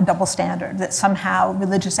want a double standard, that somehow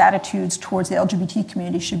religious attitudes towards the LGBT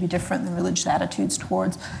community should be different than religious attitudes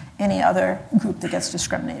towards any other group that gets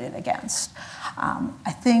discriminated against.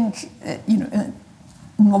 I think, in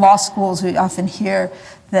the law schools, we often hear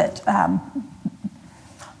that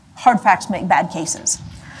hard facts make bad cases.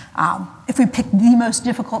 If we pick the most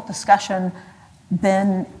difficult discussion,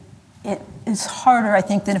 then it is harder, I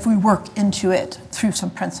think, than if we work into it through some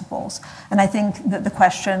principles. And I think that the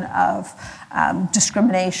question of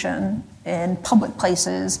discrimination in public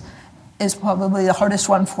places is probably the hardest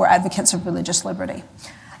one for advocates of religious liberty.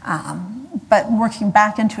 But working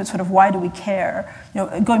back into it, sort of why do we care?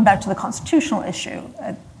 Going back to the constitutional issue,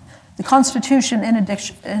 the Constitution, in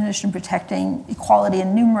addition to protecting equality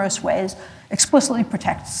in numerous ways, explicitly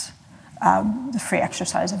protects the free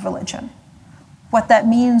exercise of religion. What that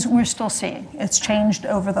means, we're still seeing. It's changed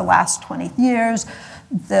over the last 20 years.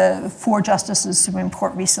 The 4 justices of the Supreme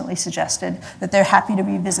Court recently suggested that they're happy to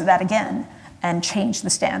revisit that again and change the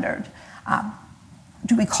standard.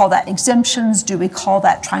 Do we call that exemptions? Do we call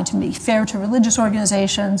that trying to be fair to religious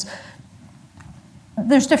organizations?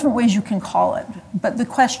 There's different ways you can call it, but the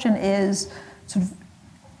question is,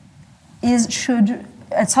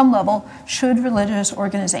 at some level, should religious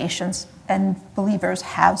organizations and believers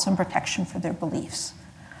have some protection for their beliefs?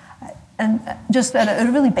 And just at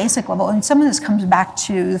a really basic level, and some of this comes back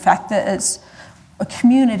to the fact that as a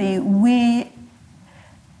community, we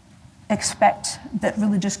expect that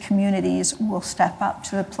religious communities will step up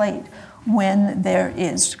to the plate when there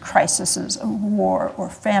is crises of war or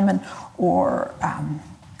famine or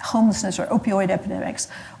homelessness or opioid epidemics.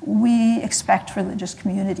 We expect religious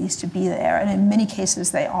communities to be there, and in many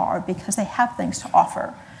cases they are, because they have things to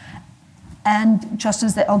offer. And just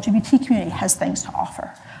as the LGBT community has things to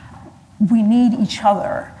offer, we need each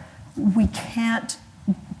other. We can't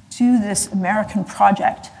do this American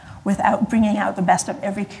project without bringing out the best of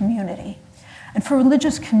every community. And for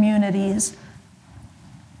religious communities,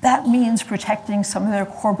 that means protecting some of their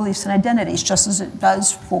core beliefs and identities, just as it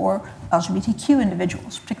does for LGBTQ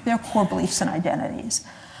individuals, protect their core beliefs and identities.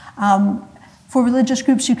 For religious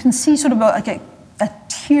groups, you can see sort of a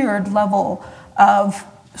tiered level of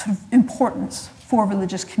sort of importance for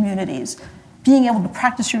religious communities. Being able to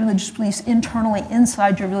practice your religious beliefs internally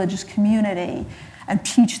inside your religious community and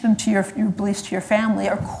teach them to your beliefs to your family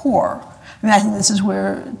are core. I think this is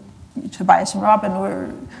where Tobias and Robin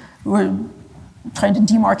were trying to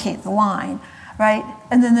demarcate the line, right?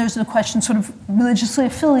 And then there's the question sort of religiously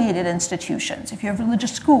affiliated institutions. If you have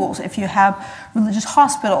religious schools, if you have religious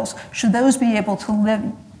hospitals, should those be able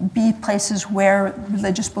to be places where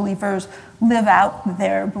religious believers live out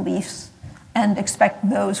their beliefs and expect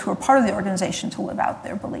those who are part of the organization to live out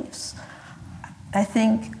their beliefs? I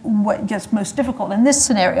think what gets most difficult in this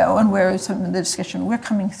scenario, and where some of the discussion we're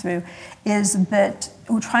coming through, is that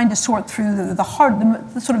we're trying to sort through the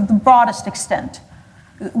sort of the broadest extent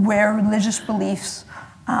where religious beliefs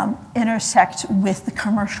intersect with the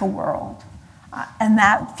commercial world. And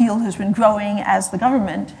that field has been growing as the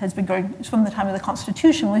government has been growing. From the time of the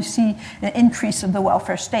Constitution, we see an increase of the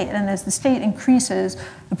welfare state. And as the state increases,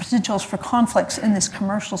 the potentials for conflicts in this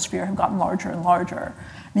commercial sphere have gotten larger and larger.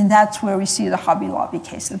 I mean, that's where we see the Hobby Lobby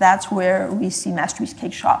case. That's where we see Masterpiece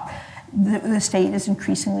Cake Shop. The state is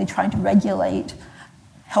increasingly trying to regulate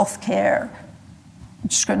healthcare,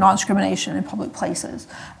 non-discrimination in public places.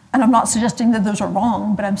 And I'm not suggesting that those are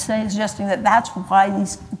wrong, but I'm suggesting that that's why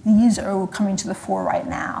these are coming to the fore right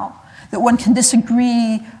now. That one can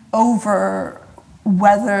disagree over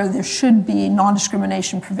whether there should be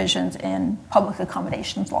non-discrimination provisions in public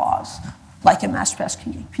accommodations laws, like in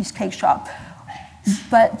Masterpiece Cake Shop.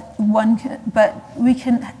 But we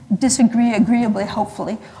can disagree agreeably,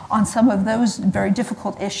 hopefully, on some of those very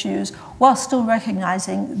difficult issues, while still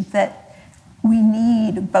recognizing that we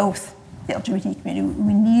need both the LGBT community,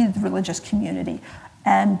 we need the religious community,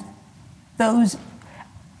 and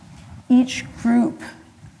each group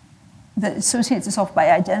that associates itself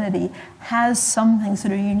by identity has some things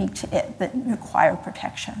that are unique to it that require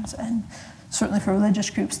protections. And certainly for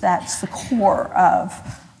religious groups, that's the core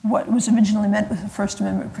of what was originally meant with the First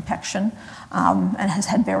Amendment protection, and has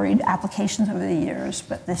had varied applications over the years,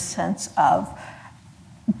 but this sense of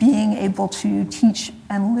being able to teach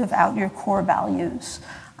and live out your core values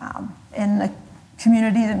in a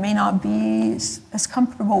community that may not be as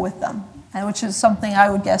comfortable with them. and which is something I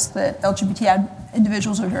would guess that LGBT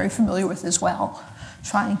individuals are very familiar with as well,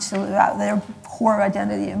 trying to live out their core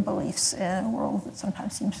identity and beliefs in a world that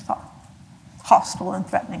sometimes seems hostile and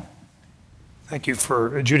threatening. Thank you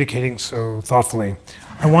for adjudicating so thoughtfully.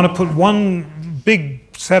 I want to put one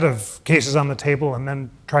big set of cases on the table and then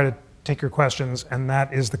try to take your questions, and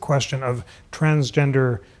that is the question of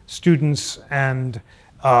transgender students and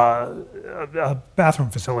bathroom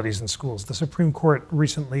facilities in schools. The Supreme Court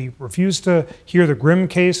recently refused to hear the Grimm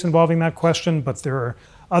case involving that question, but there are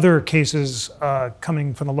other cases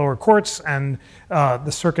coming from the lower courts, and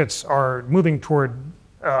the circuits are moving toward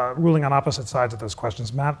ruling on opposite sides of those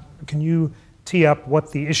questions. Matt, can you tee up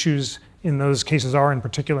what the issues in those cases are, in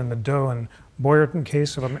particular in the Doe and Boyerton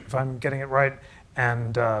case, if I'm getting it right,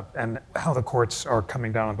 and how the courts are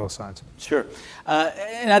coming down on both sides? Sure.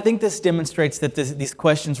 And I think this demonstrates that these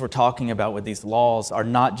questions we're talking about with these laws are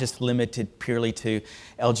not just limited purely to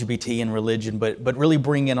LGBT and religion, but really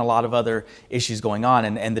bring in a lot of other issues going on.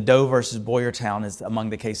 And the Doe versus Boyertown is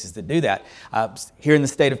among the cases that do that. Here in the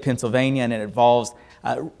state of Pennsylvania, and it involves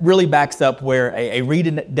really backs up where a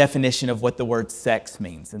redefinition of what the word sex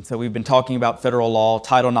means. And so we've been talking about federal law.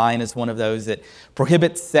 Title IX is one of those that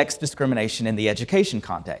prohibits sex discrimination in the education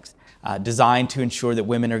context, designed to ensure that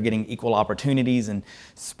women are getting equal opportunities in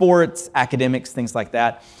sports, academics, things like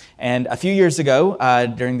that. And a few years ago,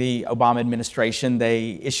 during the Obama administration,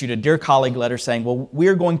 they issued a Dear Colleague letter saying, well,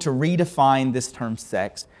 we're going to redefine this term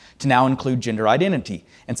sex to now include gender identity.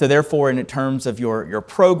 And so therefore, in terms of your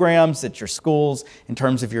programs at your schools, in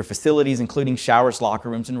terms of your facilities, including showers, locker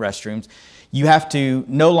rooms, and restrooms, you have to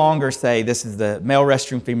no longer say this is the male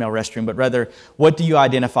restroom, female restroom, but rather what do you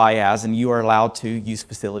identify as, and you are allowed to use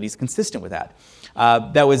facilities consistent with that.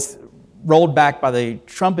 That was rolled back by the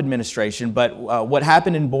Trump administration, but what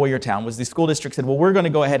happened in Boyertown was the school district said, well, we're going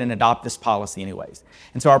to go ahead and adopt this policy anyways.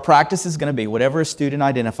 And so our practice is going to be whatever a student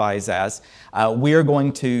identifies as, we are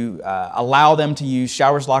going to allow them to use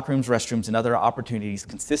showers, locker rooms, restrooms, and other opportunities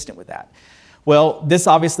consistent with that. Well, this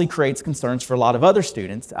obviously creates concerns for a lot of other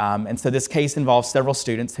students, and so this case involves several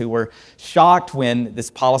students who were shocked when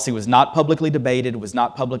this policy was not publicly debated, was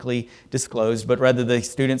not publicly disclosed, but rather the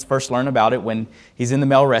students first learn about it when he's in the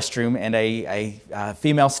male restroom and a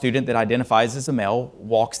female student that identifies as a male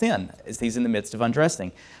walks in as he's in the midst of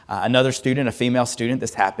undressing. Another student, a female student,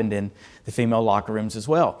 this happened in the female locker rooms as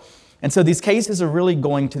well. And so these cases are really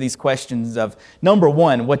going to these questions of, number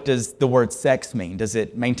one, what does the word sex mean? Does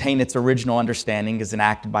it maintain its original understanding as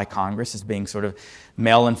enacted by Congress as being sort of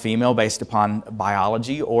male and female based upon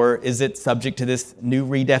biology, or is it subject to this new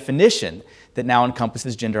redefinition that now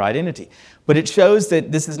encompasses gender identity? But it shows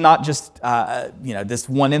that this is not just this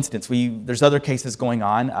one instance. There's other cases going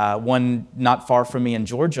on. One not far from me in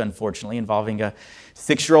Georgia, unfortunately, involving a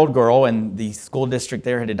 6-year-old girl, and the school district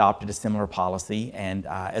there had adopted a similar policy. And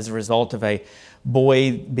as a result of a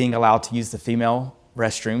boy being allowed to use the female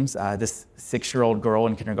restrooms, this 6-year-old girl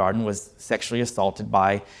in kindergarten was sexually assaulted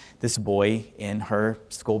by this boy in her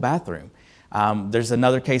school bathroom. There's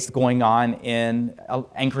another case going on in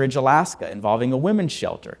Anchorage, Alaska, involving a women's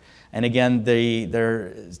shelter. And again,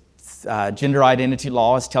 their gender identity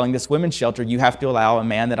law is telling this women's shelter, you have to allow a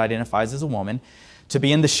man that identifies as a woman to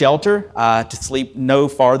be in the shelter, to sleep no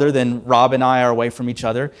farther than Rob and I are away from each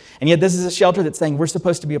other. And yet this is a shelter that's saying we're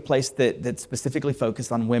supposed to be a place that's specifically focused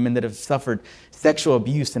on women that have suffered sexual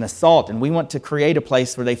abuse and assault. And we want to create a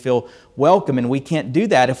place where they feel welcome. And we can't do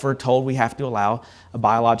that if we're told we have to allow a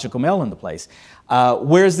biological male in the place.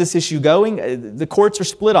 Where is this issue going? The courts are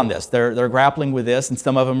split on this. They're grappling with this, and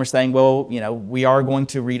some of them are saying, well, we are going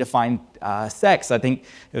to redefine sex. I think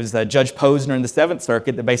it was Judge Posner in the Seventh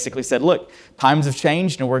Circuit that basically said, look, times have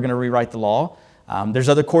changed and we're going to rewrite the law. There's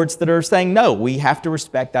other courts that are saying, no, we have to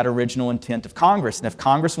respect that original intent of Congress. And if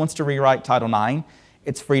Congress wants to rewrite Title IX,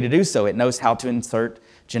 it's free to do so. It knows how to insert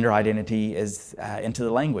gender identity into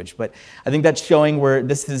the language. But I think that's showing where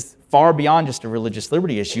this is far beyond just a religious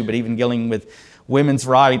liberty issue, but even dealing with women's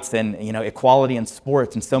rights and equality in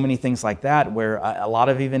sports and so many things like that, where a lot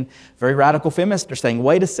of even very radical feminists are saying,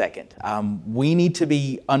 wait a second, we need to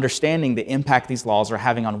be understanding the impact these laws are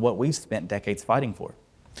having on what we've spent decades fighting for.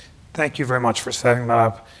 Thank you very much for setting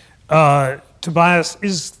that up.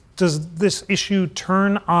 Tobias, does this issue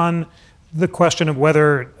turn on the question of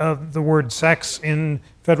whether the word sex in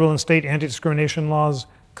federal and state anti-discrimination laws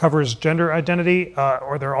covers gender identity, or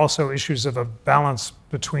are there also issues of a balance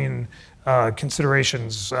between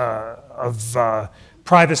considerations of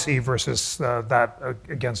privacy versus that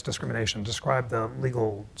against discrimination? Describe the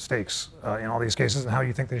legal stakes in all these cases and how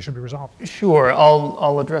you think they should be resolved. Sure,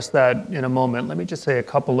 I'll address that in a moment. Let me just say a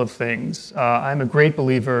couple of things. I'm a great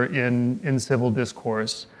believer in civil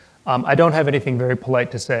discourse. I don't have anything very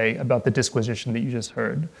polite to say about the disquisition that you just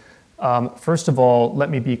heard. First of all, let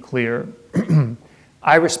me be clear.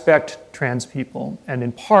 I respect trans people, and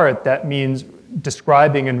in part that means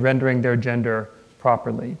describing and rendering their gender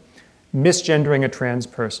properly. Misgendering a trans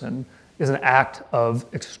person is an act of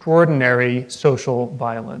extraordinary social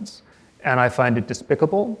violence, and I find it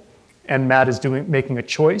despicable. And Matt is making a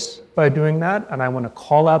choice by doing that, and I want to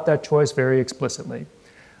call out that choice very explicitly.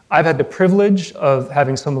 I've had the privilege of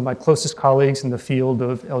having some of my closest colleagues in the field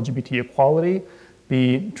of LGBT equality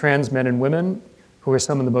be trans men and women who are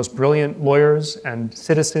some of the most brilliant lawyers and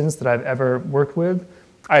citizens that I've ever worked with.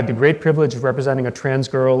 I had the great privilege of representing a trans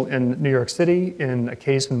girl in New York City in a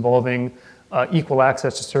case involving equal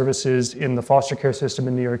access to services in the foster care system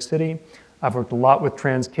in New York City. I've worked a lot with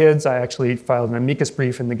trans kids. I actually filed an amicus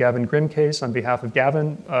brief in the Gavin Grimm case on behalf of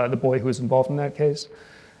Gavin, the boy who was involved in that case.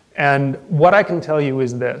 And what I can tell you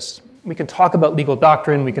is this. We can talk about legal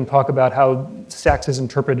doctrine, we can talk about how sex is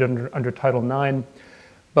interpreted under Title IX,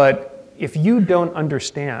 but if you don't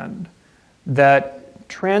understand that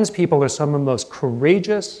trans people are some of the most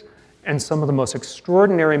courageous and some of the most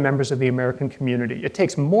extraordinary members of the American community, it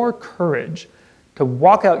takes more courage to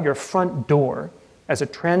walk out your front door as a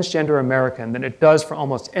transgender American than it does for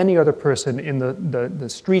almost any other person in the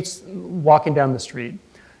streets, walking down the street.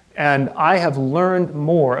 And I have learned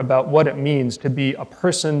more about what it means to be a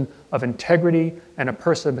person of integrity and a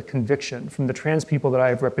person of conviction from the trans people that I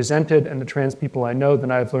have represented and the trans people I know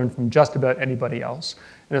than I have learned from just about anybody else.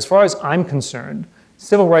 And as far as I'm concerned,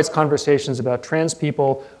 civil rights conversations about trans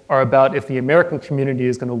people are about if the American community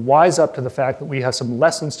is going to wise up to the fact that we have some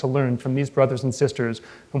lessons to learn from these brothers and sisters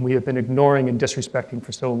whom we have been ignoring and disrespecting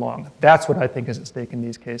for so long. That's what I think is at stake in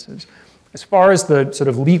these cases. As far as the sort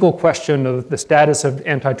of legal question of the status of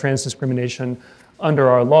anti-trans discrimination under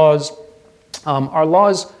our laws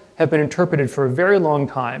have been interpreted for a very long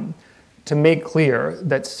time to make clear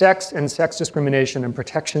that sex and sex discrimination and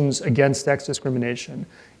protections against sex discrimination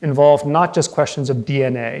involve not just questions of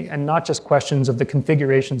DNA and not just questions of the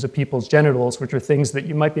configurations of people's genitals, which are things that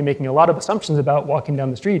you might be making a lot of assumptions about walking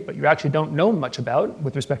down the street, but you actually don't know much about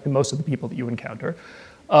with respect to most of the people that you encounter.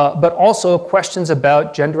 But also questions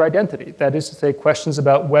about gender identity. That is to say, questions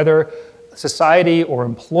about whether society or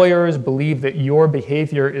employers believe that your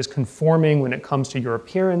behavior is conforming when it comes to your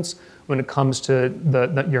appearance, when it comes to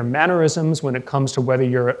your mannerisms, when it comes to whether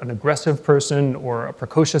you're an aggressive person or a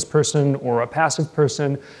precocious person or a passive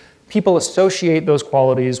person. People associate those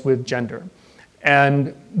qualities with gender.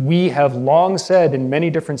 And we have long said in many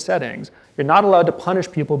different settings, you're not allowed to punish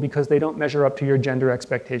people because they don't measure up to your gender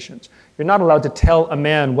expectations. You're not allowed to tell a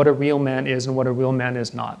man what a real man is and what a real man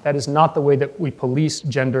is not. That is not the way that we police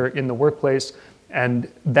gender in the workplace,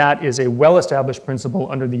 and that is a well-established principle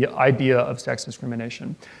under the idea of sex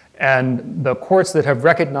discrimination. And the courts that have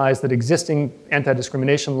recognized that existing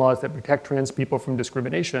anti-discrimination laws that protect trans people from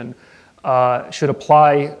discrimination should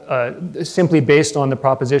apply simply based on the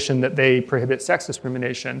proposition that they prohibit sex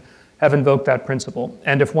discrimination, have invoked that principle.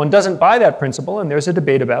 And if one doesn't buy that principle, and there's a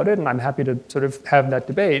debate about it, and I'm happy to sort of have that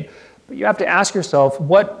debate, but you have to ask yourself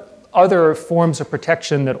what other forms of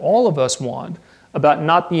protection that all of us want about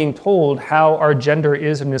not being told how our gender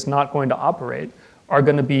is and is not going to operate are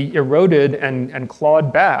going to be eroded and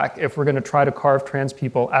clawed back if we're going to try to carve trans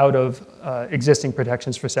people out of existing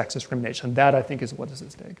protections for sex discrimination. That, I think, is what is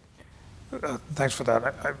at stake. Thanks for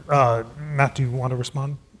that. Matt, do you want to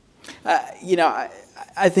respond?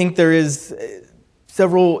 I think there is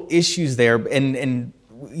several issues there, and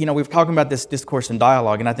we've talked about this discourse and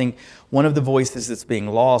dialogue, and I think one of the voices that's being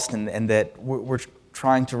lost and that we're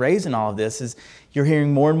trying to raise in all of this is you're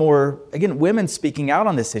hearing more and more, again, women speaking out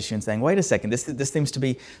on this issue and saying, wait a second, this seems to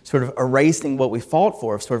be sort of erasing what we fought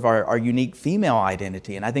for, sort of our unique female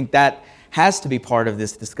identity, and I think that has to be part of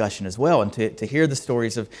this discussion as well, and to hear the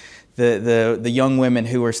stories of the young women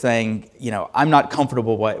who are saying, I'm not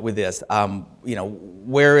comfortable with this.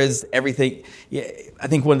 Where is everything? I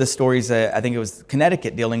think one of the stories, I think it was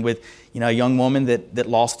Connecticut, dealing with, a young woman that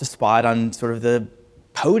lost a spot on sort of the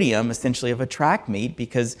podium, essentially, of a track meet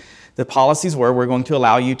because the policies were, we're going to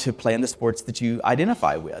allow you to play in the sports that you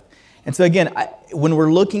identify with. And so again, when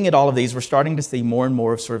we're looking at all of these, we're starting to see more and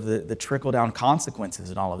more of sort of the trickle-down consequences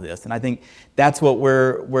in all of this. And I think that's what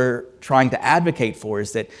we're trying to advocate for,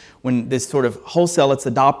 is that when this sort of wholesale, let's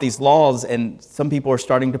adopt these laws, and some people are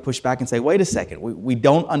starting to push back and say, wait a second, we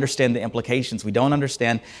don't understand the implications. We don't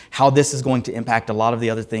understand how this is going to impact a lot of the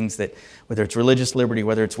other things that, whether it's religious liberty,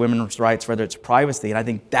 whether it's women's rights, whether it's privacy. And I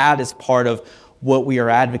think that is part of what we are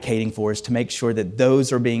advocating for, is to make sure that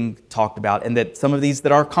those are being talked about, and that some of these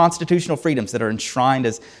that are constitutional freedoms that are enshrined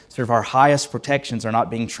as sort of our highest protections are not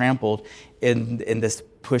being trampled in this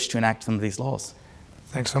push to enact some of these laws.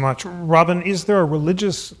 Thanks so much. Robin, is there a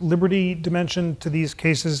religious liberty dimension to these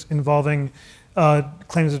cases involving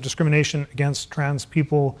claims of discrimination against trans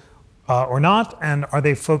people or not? And are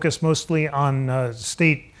they focused mostly on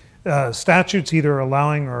state statutes, either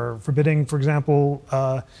allowing or forbidding, for example,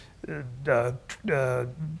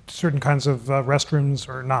 certain kinds of restrooms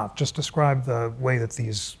or not? Just describe the way that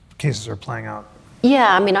these cases are playing out.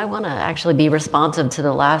 Yeah, I mean, I want to actually be responsive to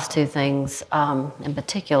the last two things in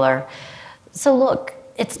particular. So look,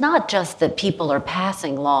 it's not just that people are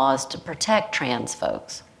passing laws to protect trans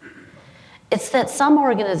folks. It's that some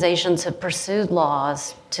organizations have pursued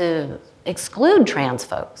laws to exclude trans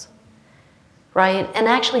folks, right? And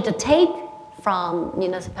actually to take from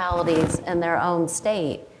municipalities in their own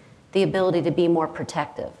state the ability to be more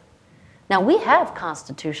protective. Now, we have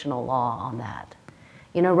constitutional law on that.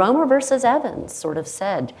 Romer versus Evans sort of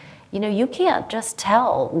said, you can't just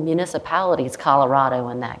tell municipalities, Colorado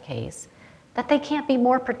in that case, that they can't be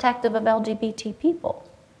more protective of LGBT people.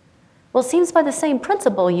 Well, it seems by the same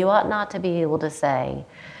principle, you ought not to be able to say,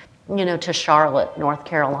 to Charlotte, North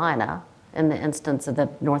Carolina, in the instance of the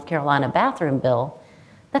North Carolina bathroom bill,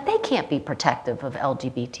 that they can't be protective of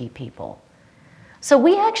LGBT people. So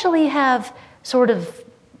we actually have sort of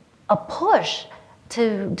a push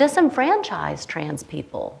to disenfranchise trans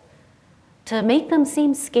people, to make them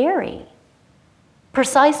seem scary,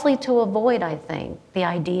 precisely to avoid, I think, the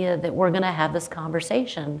idea that we're going to have this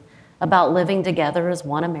conversation about living together as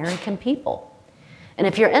one American people. And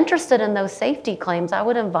if you're interested in those safety claims, I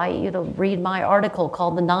would invite you to read my article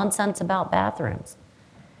called The Nonsense About Bathrooms.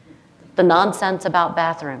 The Nonsense About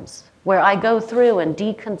Bathrooms, where I go through and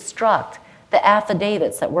deconstruct the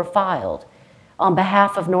affidavits that were filed on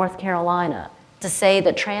behalf of North Carolina to say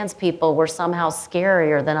that trans people were somehow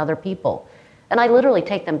scarier than other people. And I literally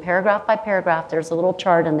take them paragraph by paragraph. There's a little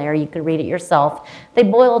chart in there. You can read it yourself. They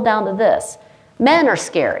boil it down to this. Men are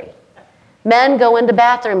scary. Men go into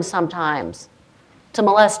bathrooms sometimes to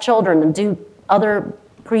molest children and do other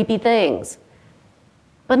creepy things,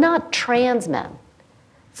 but not trans men.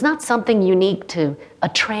 It's not something unique to a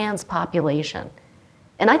trans population.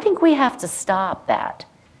 And I think we have to stop that.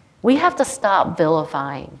 We have to stop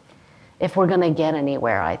vilifying if we're going to get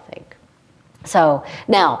anywhere, I think. So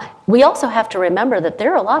now, we also have to remember that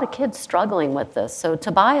there are a lot of kids struggling with this. So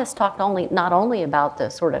Tobias talked not only about the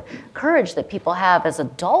sort of courage that people have as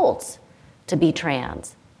adults to be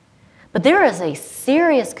trans, but there is a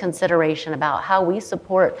serious consideration about how we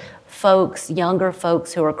support folks, younger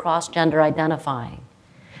folks who are cross-gender identifying.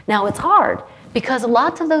 Now, it's hard because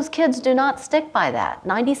lots of those kids do not stick by that.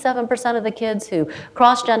 97% of the kids who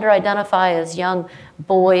cross-gender identify as young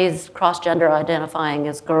boys, cross-gender identifying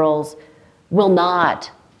as girls, will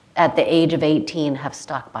not, at the age of 18, have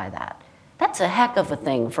stuck by that. That's a heck of a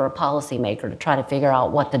thing for a policymaker to try to figure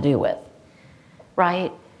out what to do with,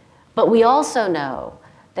 right? But we also know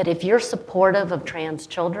that if you're supportive of trans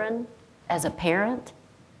children as a parent,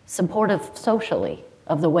 supportive socially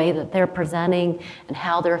of the way that they're presenting and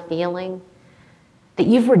how they're feeling, that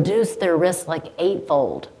you've reduced their risk like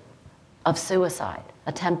 8-fold of suicide,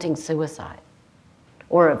 attempting suicide,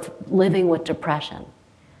 or of living with depression.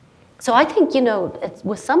 So I think,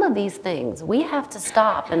 with some of these things, we have to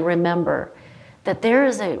stop and remember that there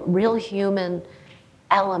is a real human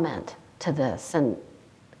element to this in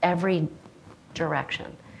every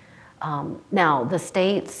direction. Now, the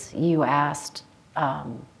states, you asked,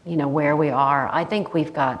 where we are. I think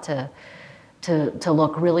we've got to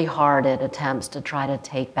look really hard at attempts to try to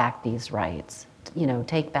take back these rights,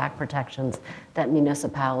 take back protections that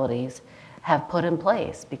municipalities have put in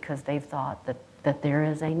place because they've thought that there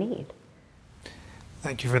is a need.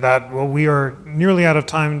 Thank you for that. Well, we are nearly out of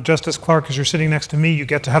time. Justice Clark, as you're sitting next to me, you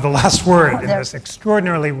get to have the last word in this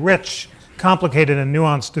extraordinarily rich, complicated, and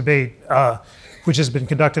nuanced debate, which has been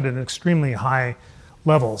conducted at an extremely high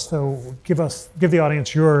level. So give the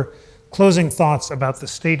audience your closing thoughts about the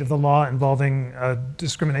state of the law involving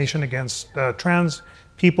discrimination against trans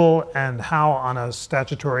people and how, on a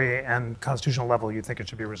statutory and constitutional level, you think it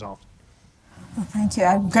should be resolved. Well, thank you.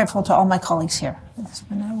 I'm grateful to all my colleagues here. It's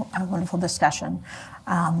been a wonderful discussion.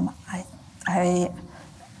 I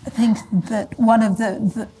think that one of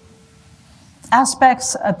the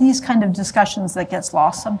aspects of these kind of discussions that gets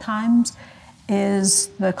lost sometimes is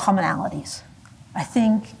the commonalities. I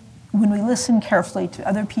think when we listen carefully to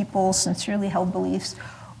other people's sincerely held beliefs,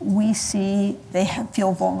 we see they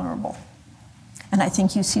feel vulnerable. And I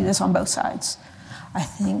think you see this on both sides. I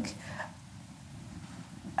think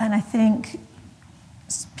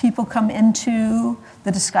people come into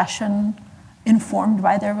the discussion informed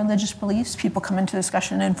by their religious beliefs. People come into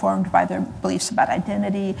discussion informed by their beliefs about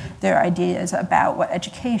identity, their ideas about what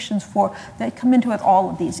education's for. They come into it with all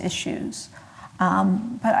of these issues.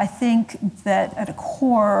 But I think that at a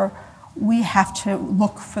core, we have to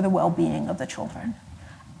look for the well-being of the children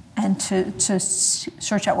and to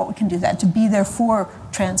search out what we can do that, to be there for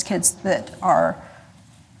trans kids that are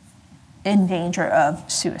in danger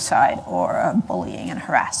of suicide or bullying and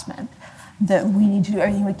harassment, that we need to do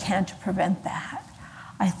everything we can to prevent that.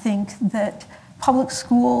 I think that public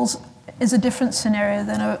schools is a different scenario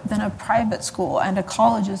than a private school, and a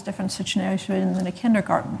college is a different situation than a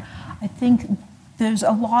kindergarten. I think there's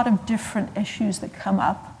a lot of different issues that come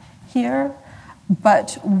up here,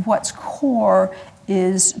 but what's core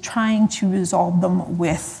is trying to resolve them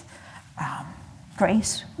with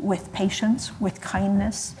grace, with patience, with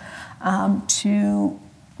kindness, to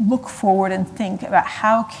look forward and think about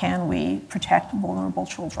how can we protect vulnerable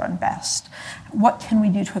children best? What can we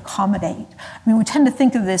do to accommodate? I mean, we tend to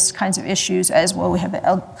think of these kinds of issues as, well, we have the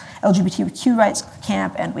LGBTQ rights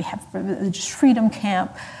camp and we have religious freedom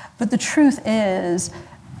camp, but the truth is,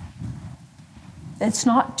 it's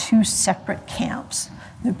not two separate camps.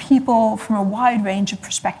 They're people from a wide range of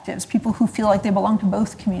perspectives, people who feel like they belong to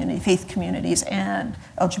both faith communities and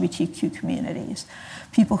LGBTQ communities,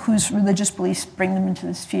 people whose religious beliefs bring them into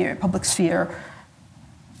the public sphere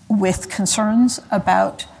with concerns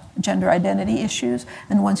about gender identity issues,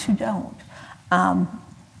 and ones who don't.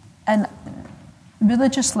 And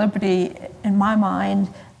religious liberty, in my mind,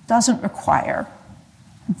 doesn't require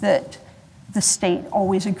that the state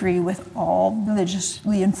always agree with all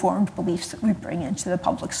religiously informed beliefs that we bring into the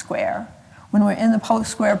public square. When we're in the public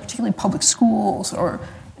square, particularly public schools or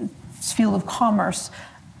field of commerce,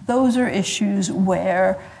 those are issues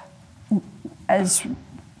where, as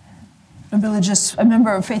a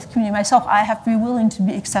member of a faith community myself, I have to be willing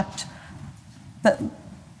to accept that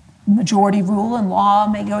majority rule and law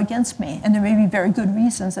may go against me, and there may be very good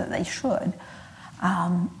reasons that they should.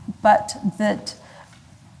 But that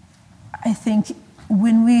I think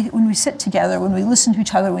when we sit together, when we listen to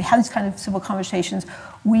each other, when we have these kind of civil conversations,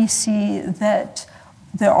 we see that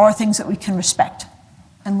there are things that we can respect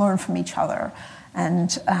and learn from each other.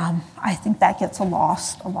 And I think that gets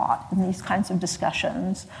lost a lot in these kinds of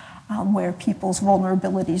discussions where people's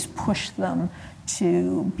vulnerabilities push them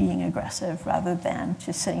to being aggressive rather than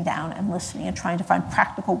to sitting down and listening and trying to find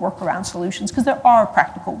practical workaround solutions, because there are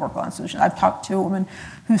practical workaround solutions. I've talked to a woman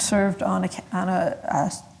who served on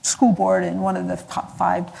a school board in one of the top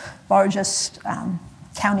 5 largest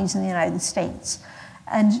counties in the United States.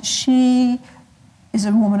 And she is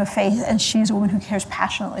a woman of faith, and she's a woman who cares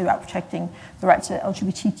passionately about protecting the rights of the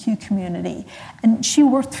LGBTQ community. And she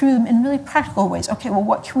worked through them in really practical ways. Okay, well,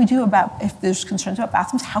 what can we do about, if there's concerns about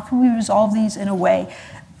bathrooms, how can we resolve these in a way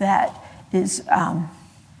that is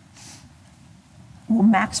will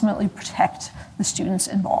maximally protect the students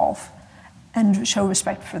involved and show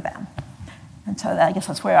respect for them? And so I guess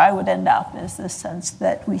that's where I would end up, is this sense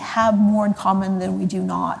that we have more in common than we do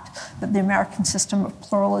not, that the American system of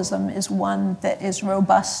pluralism is one that is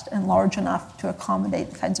robust and large enough to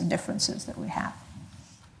accommodate the kinds of differences that we have.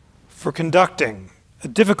 For conducting a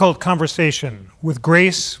difficult conversation with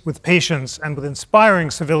grace, with patience, and with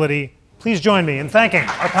inspiring civility, please join me in thanking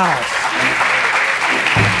our panelists.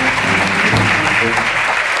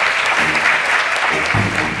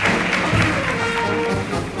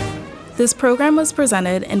 This program was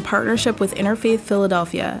presented in partnership with Interfaith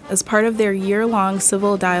Philadelphia as part of their year-long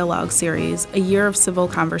civil dialogue series, A Year of Civil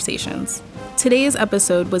Conversations. Today's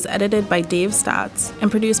episode was edited by Dave Stotts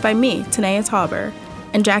and produced by me, Tanea Tauber,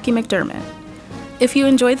 and Jackie McDermott. If you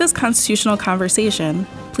enjoyed this constitutional conversation,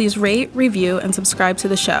 please rate, review, and subscribe to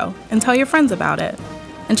the show, and tell your friends about it.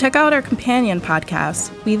 And check out our companion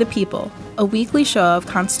podcast, We the People, a weekly show of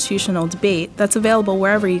constitutional debate that's available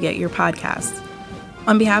wherever you get your podcasts.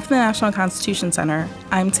 On behalf of the National Constitution Center,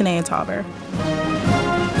 I'm Tanea Tauber.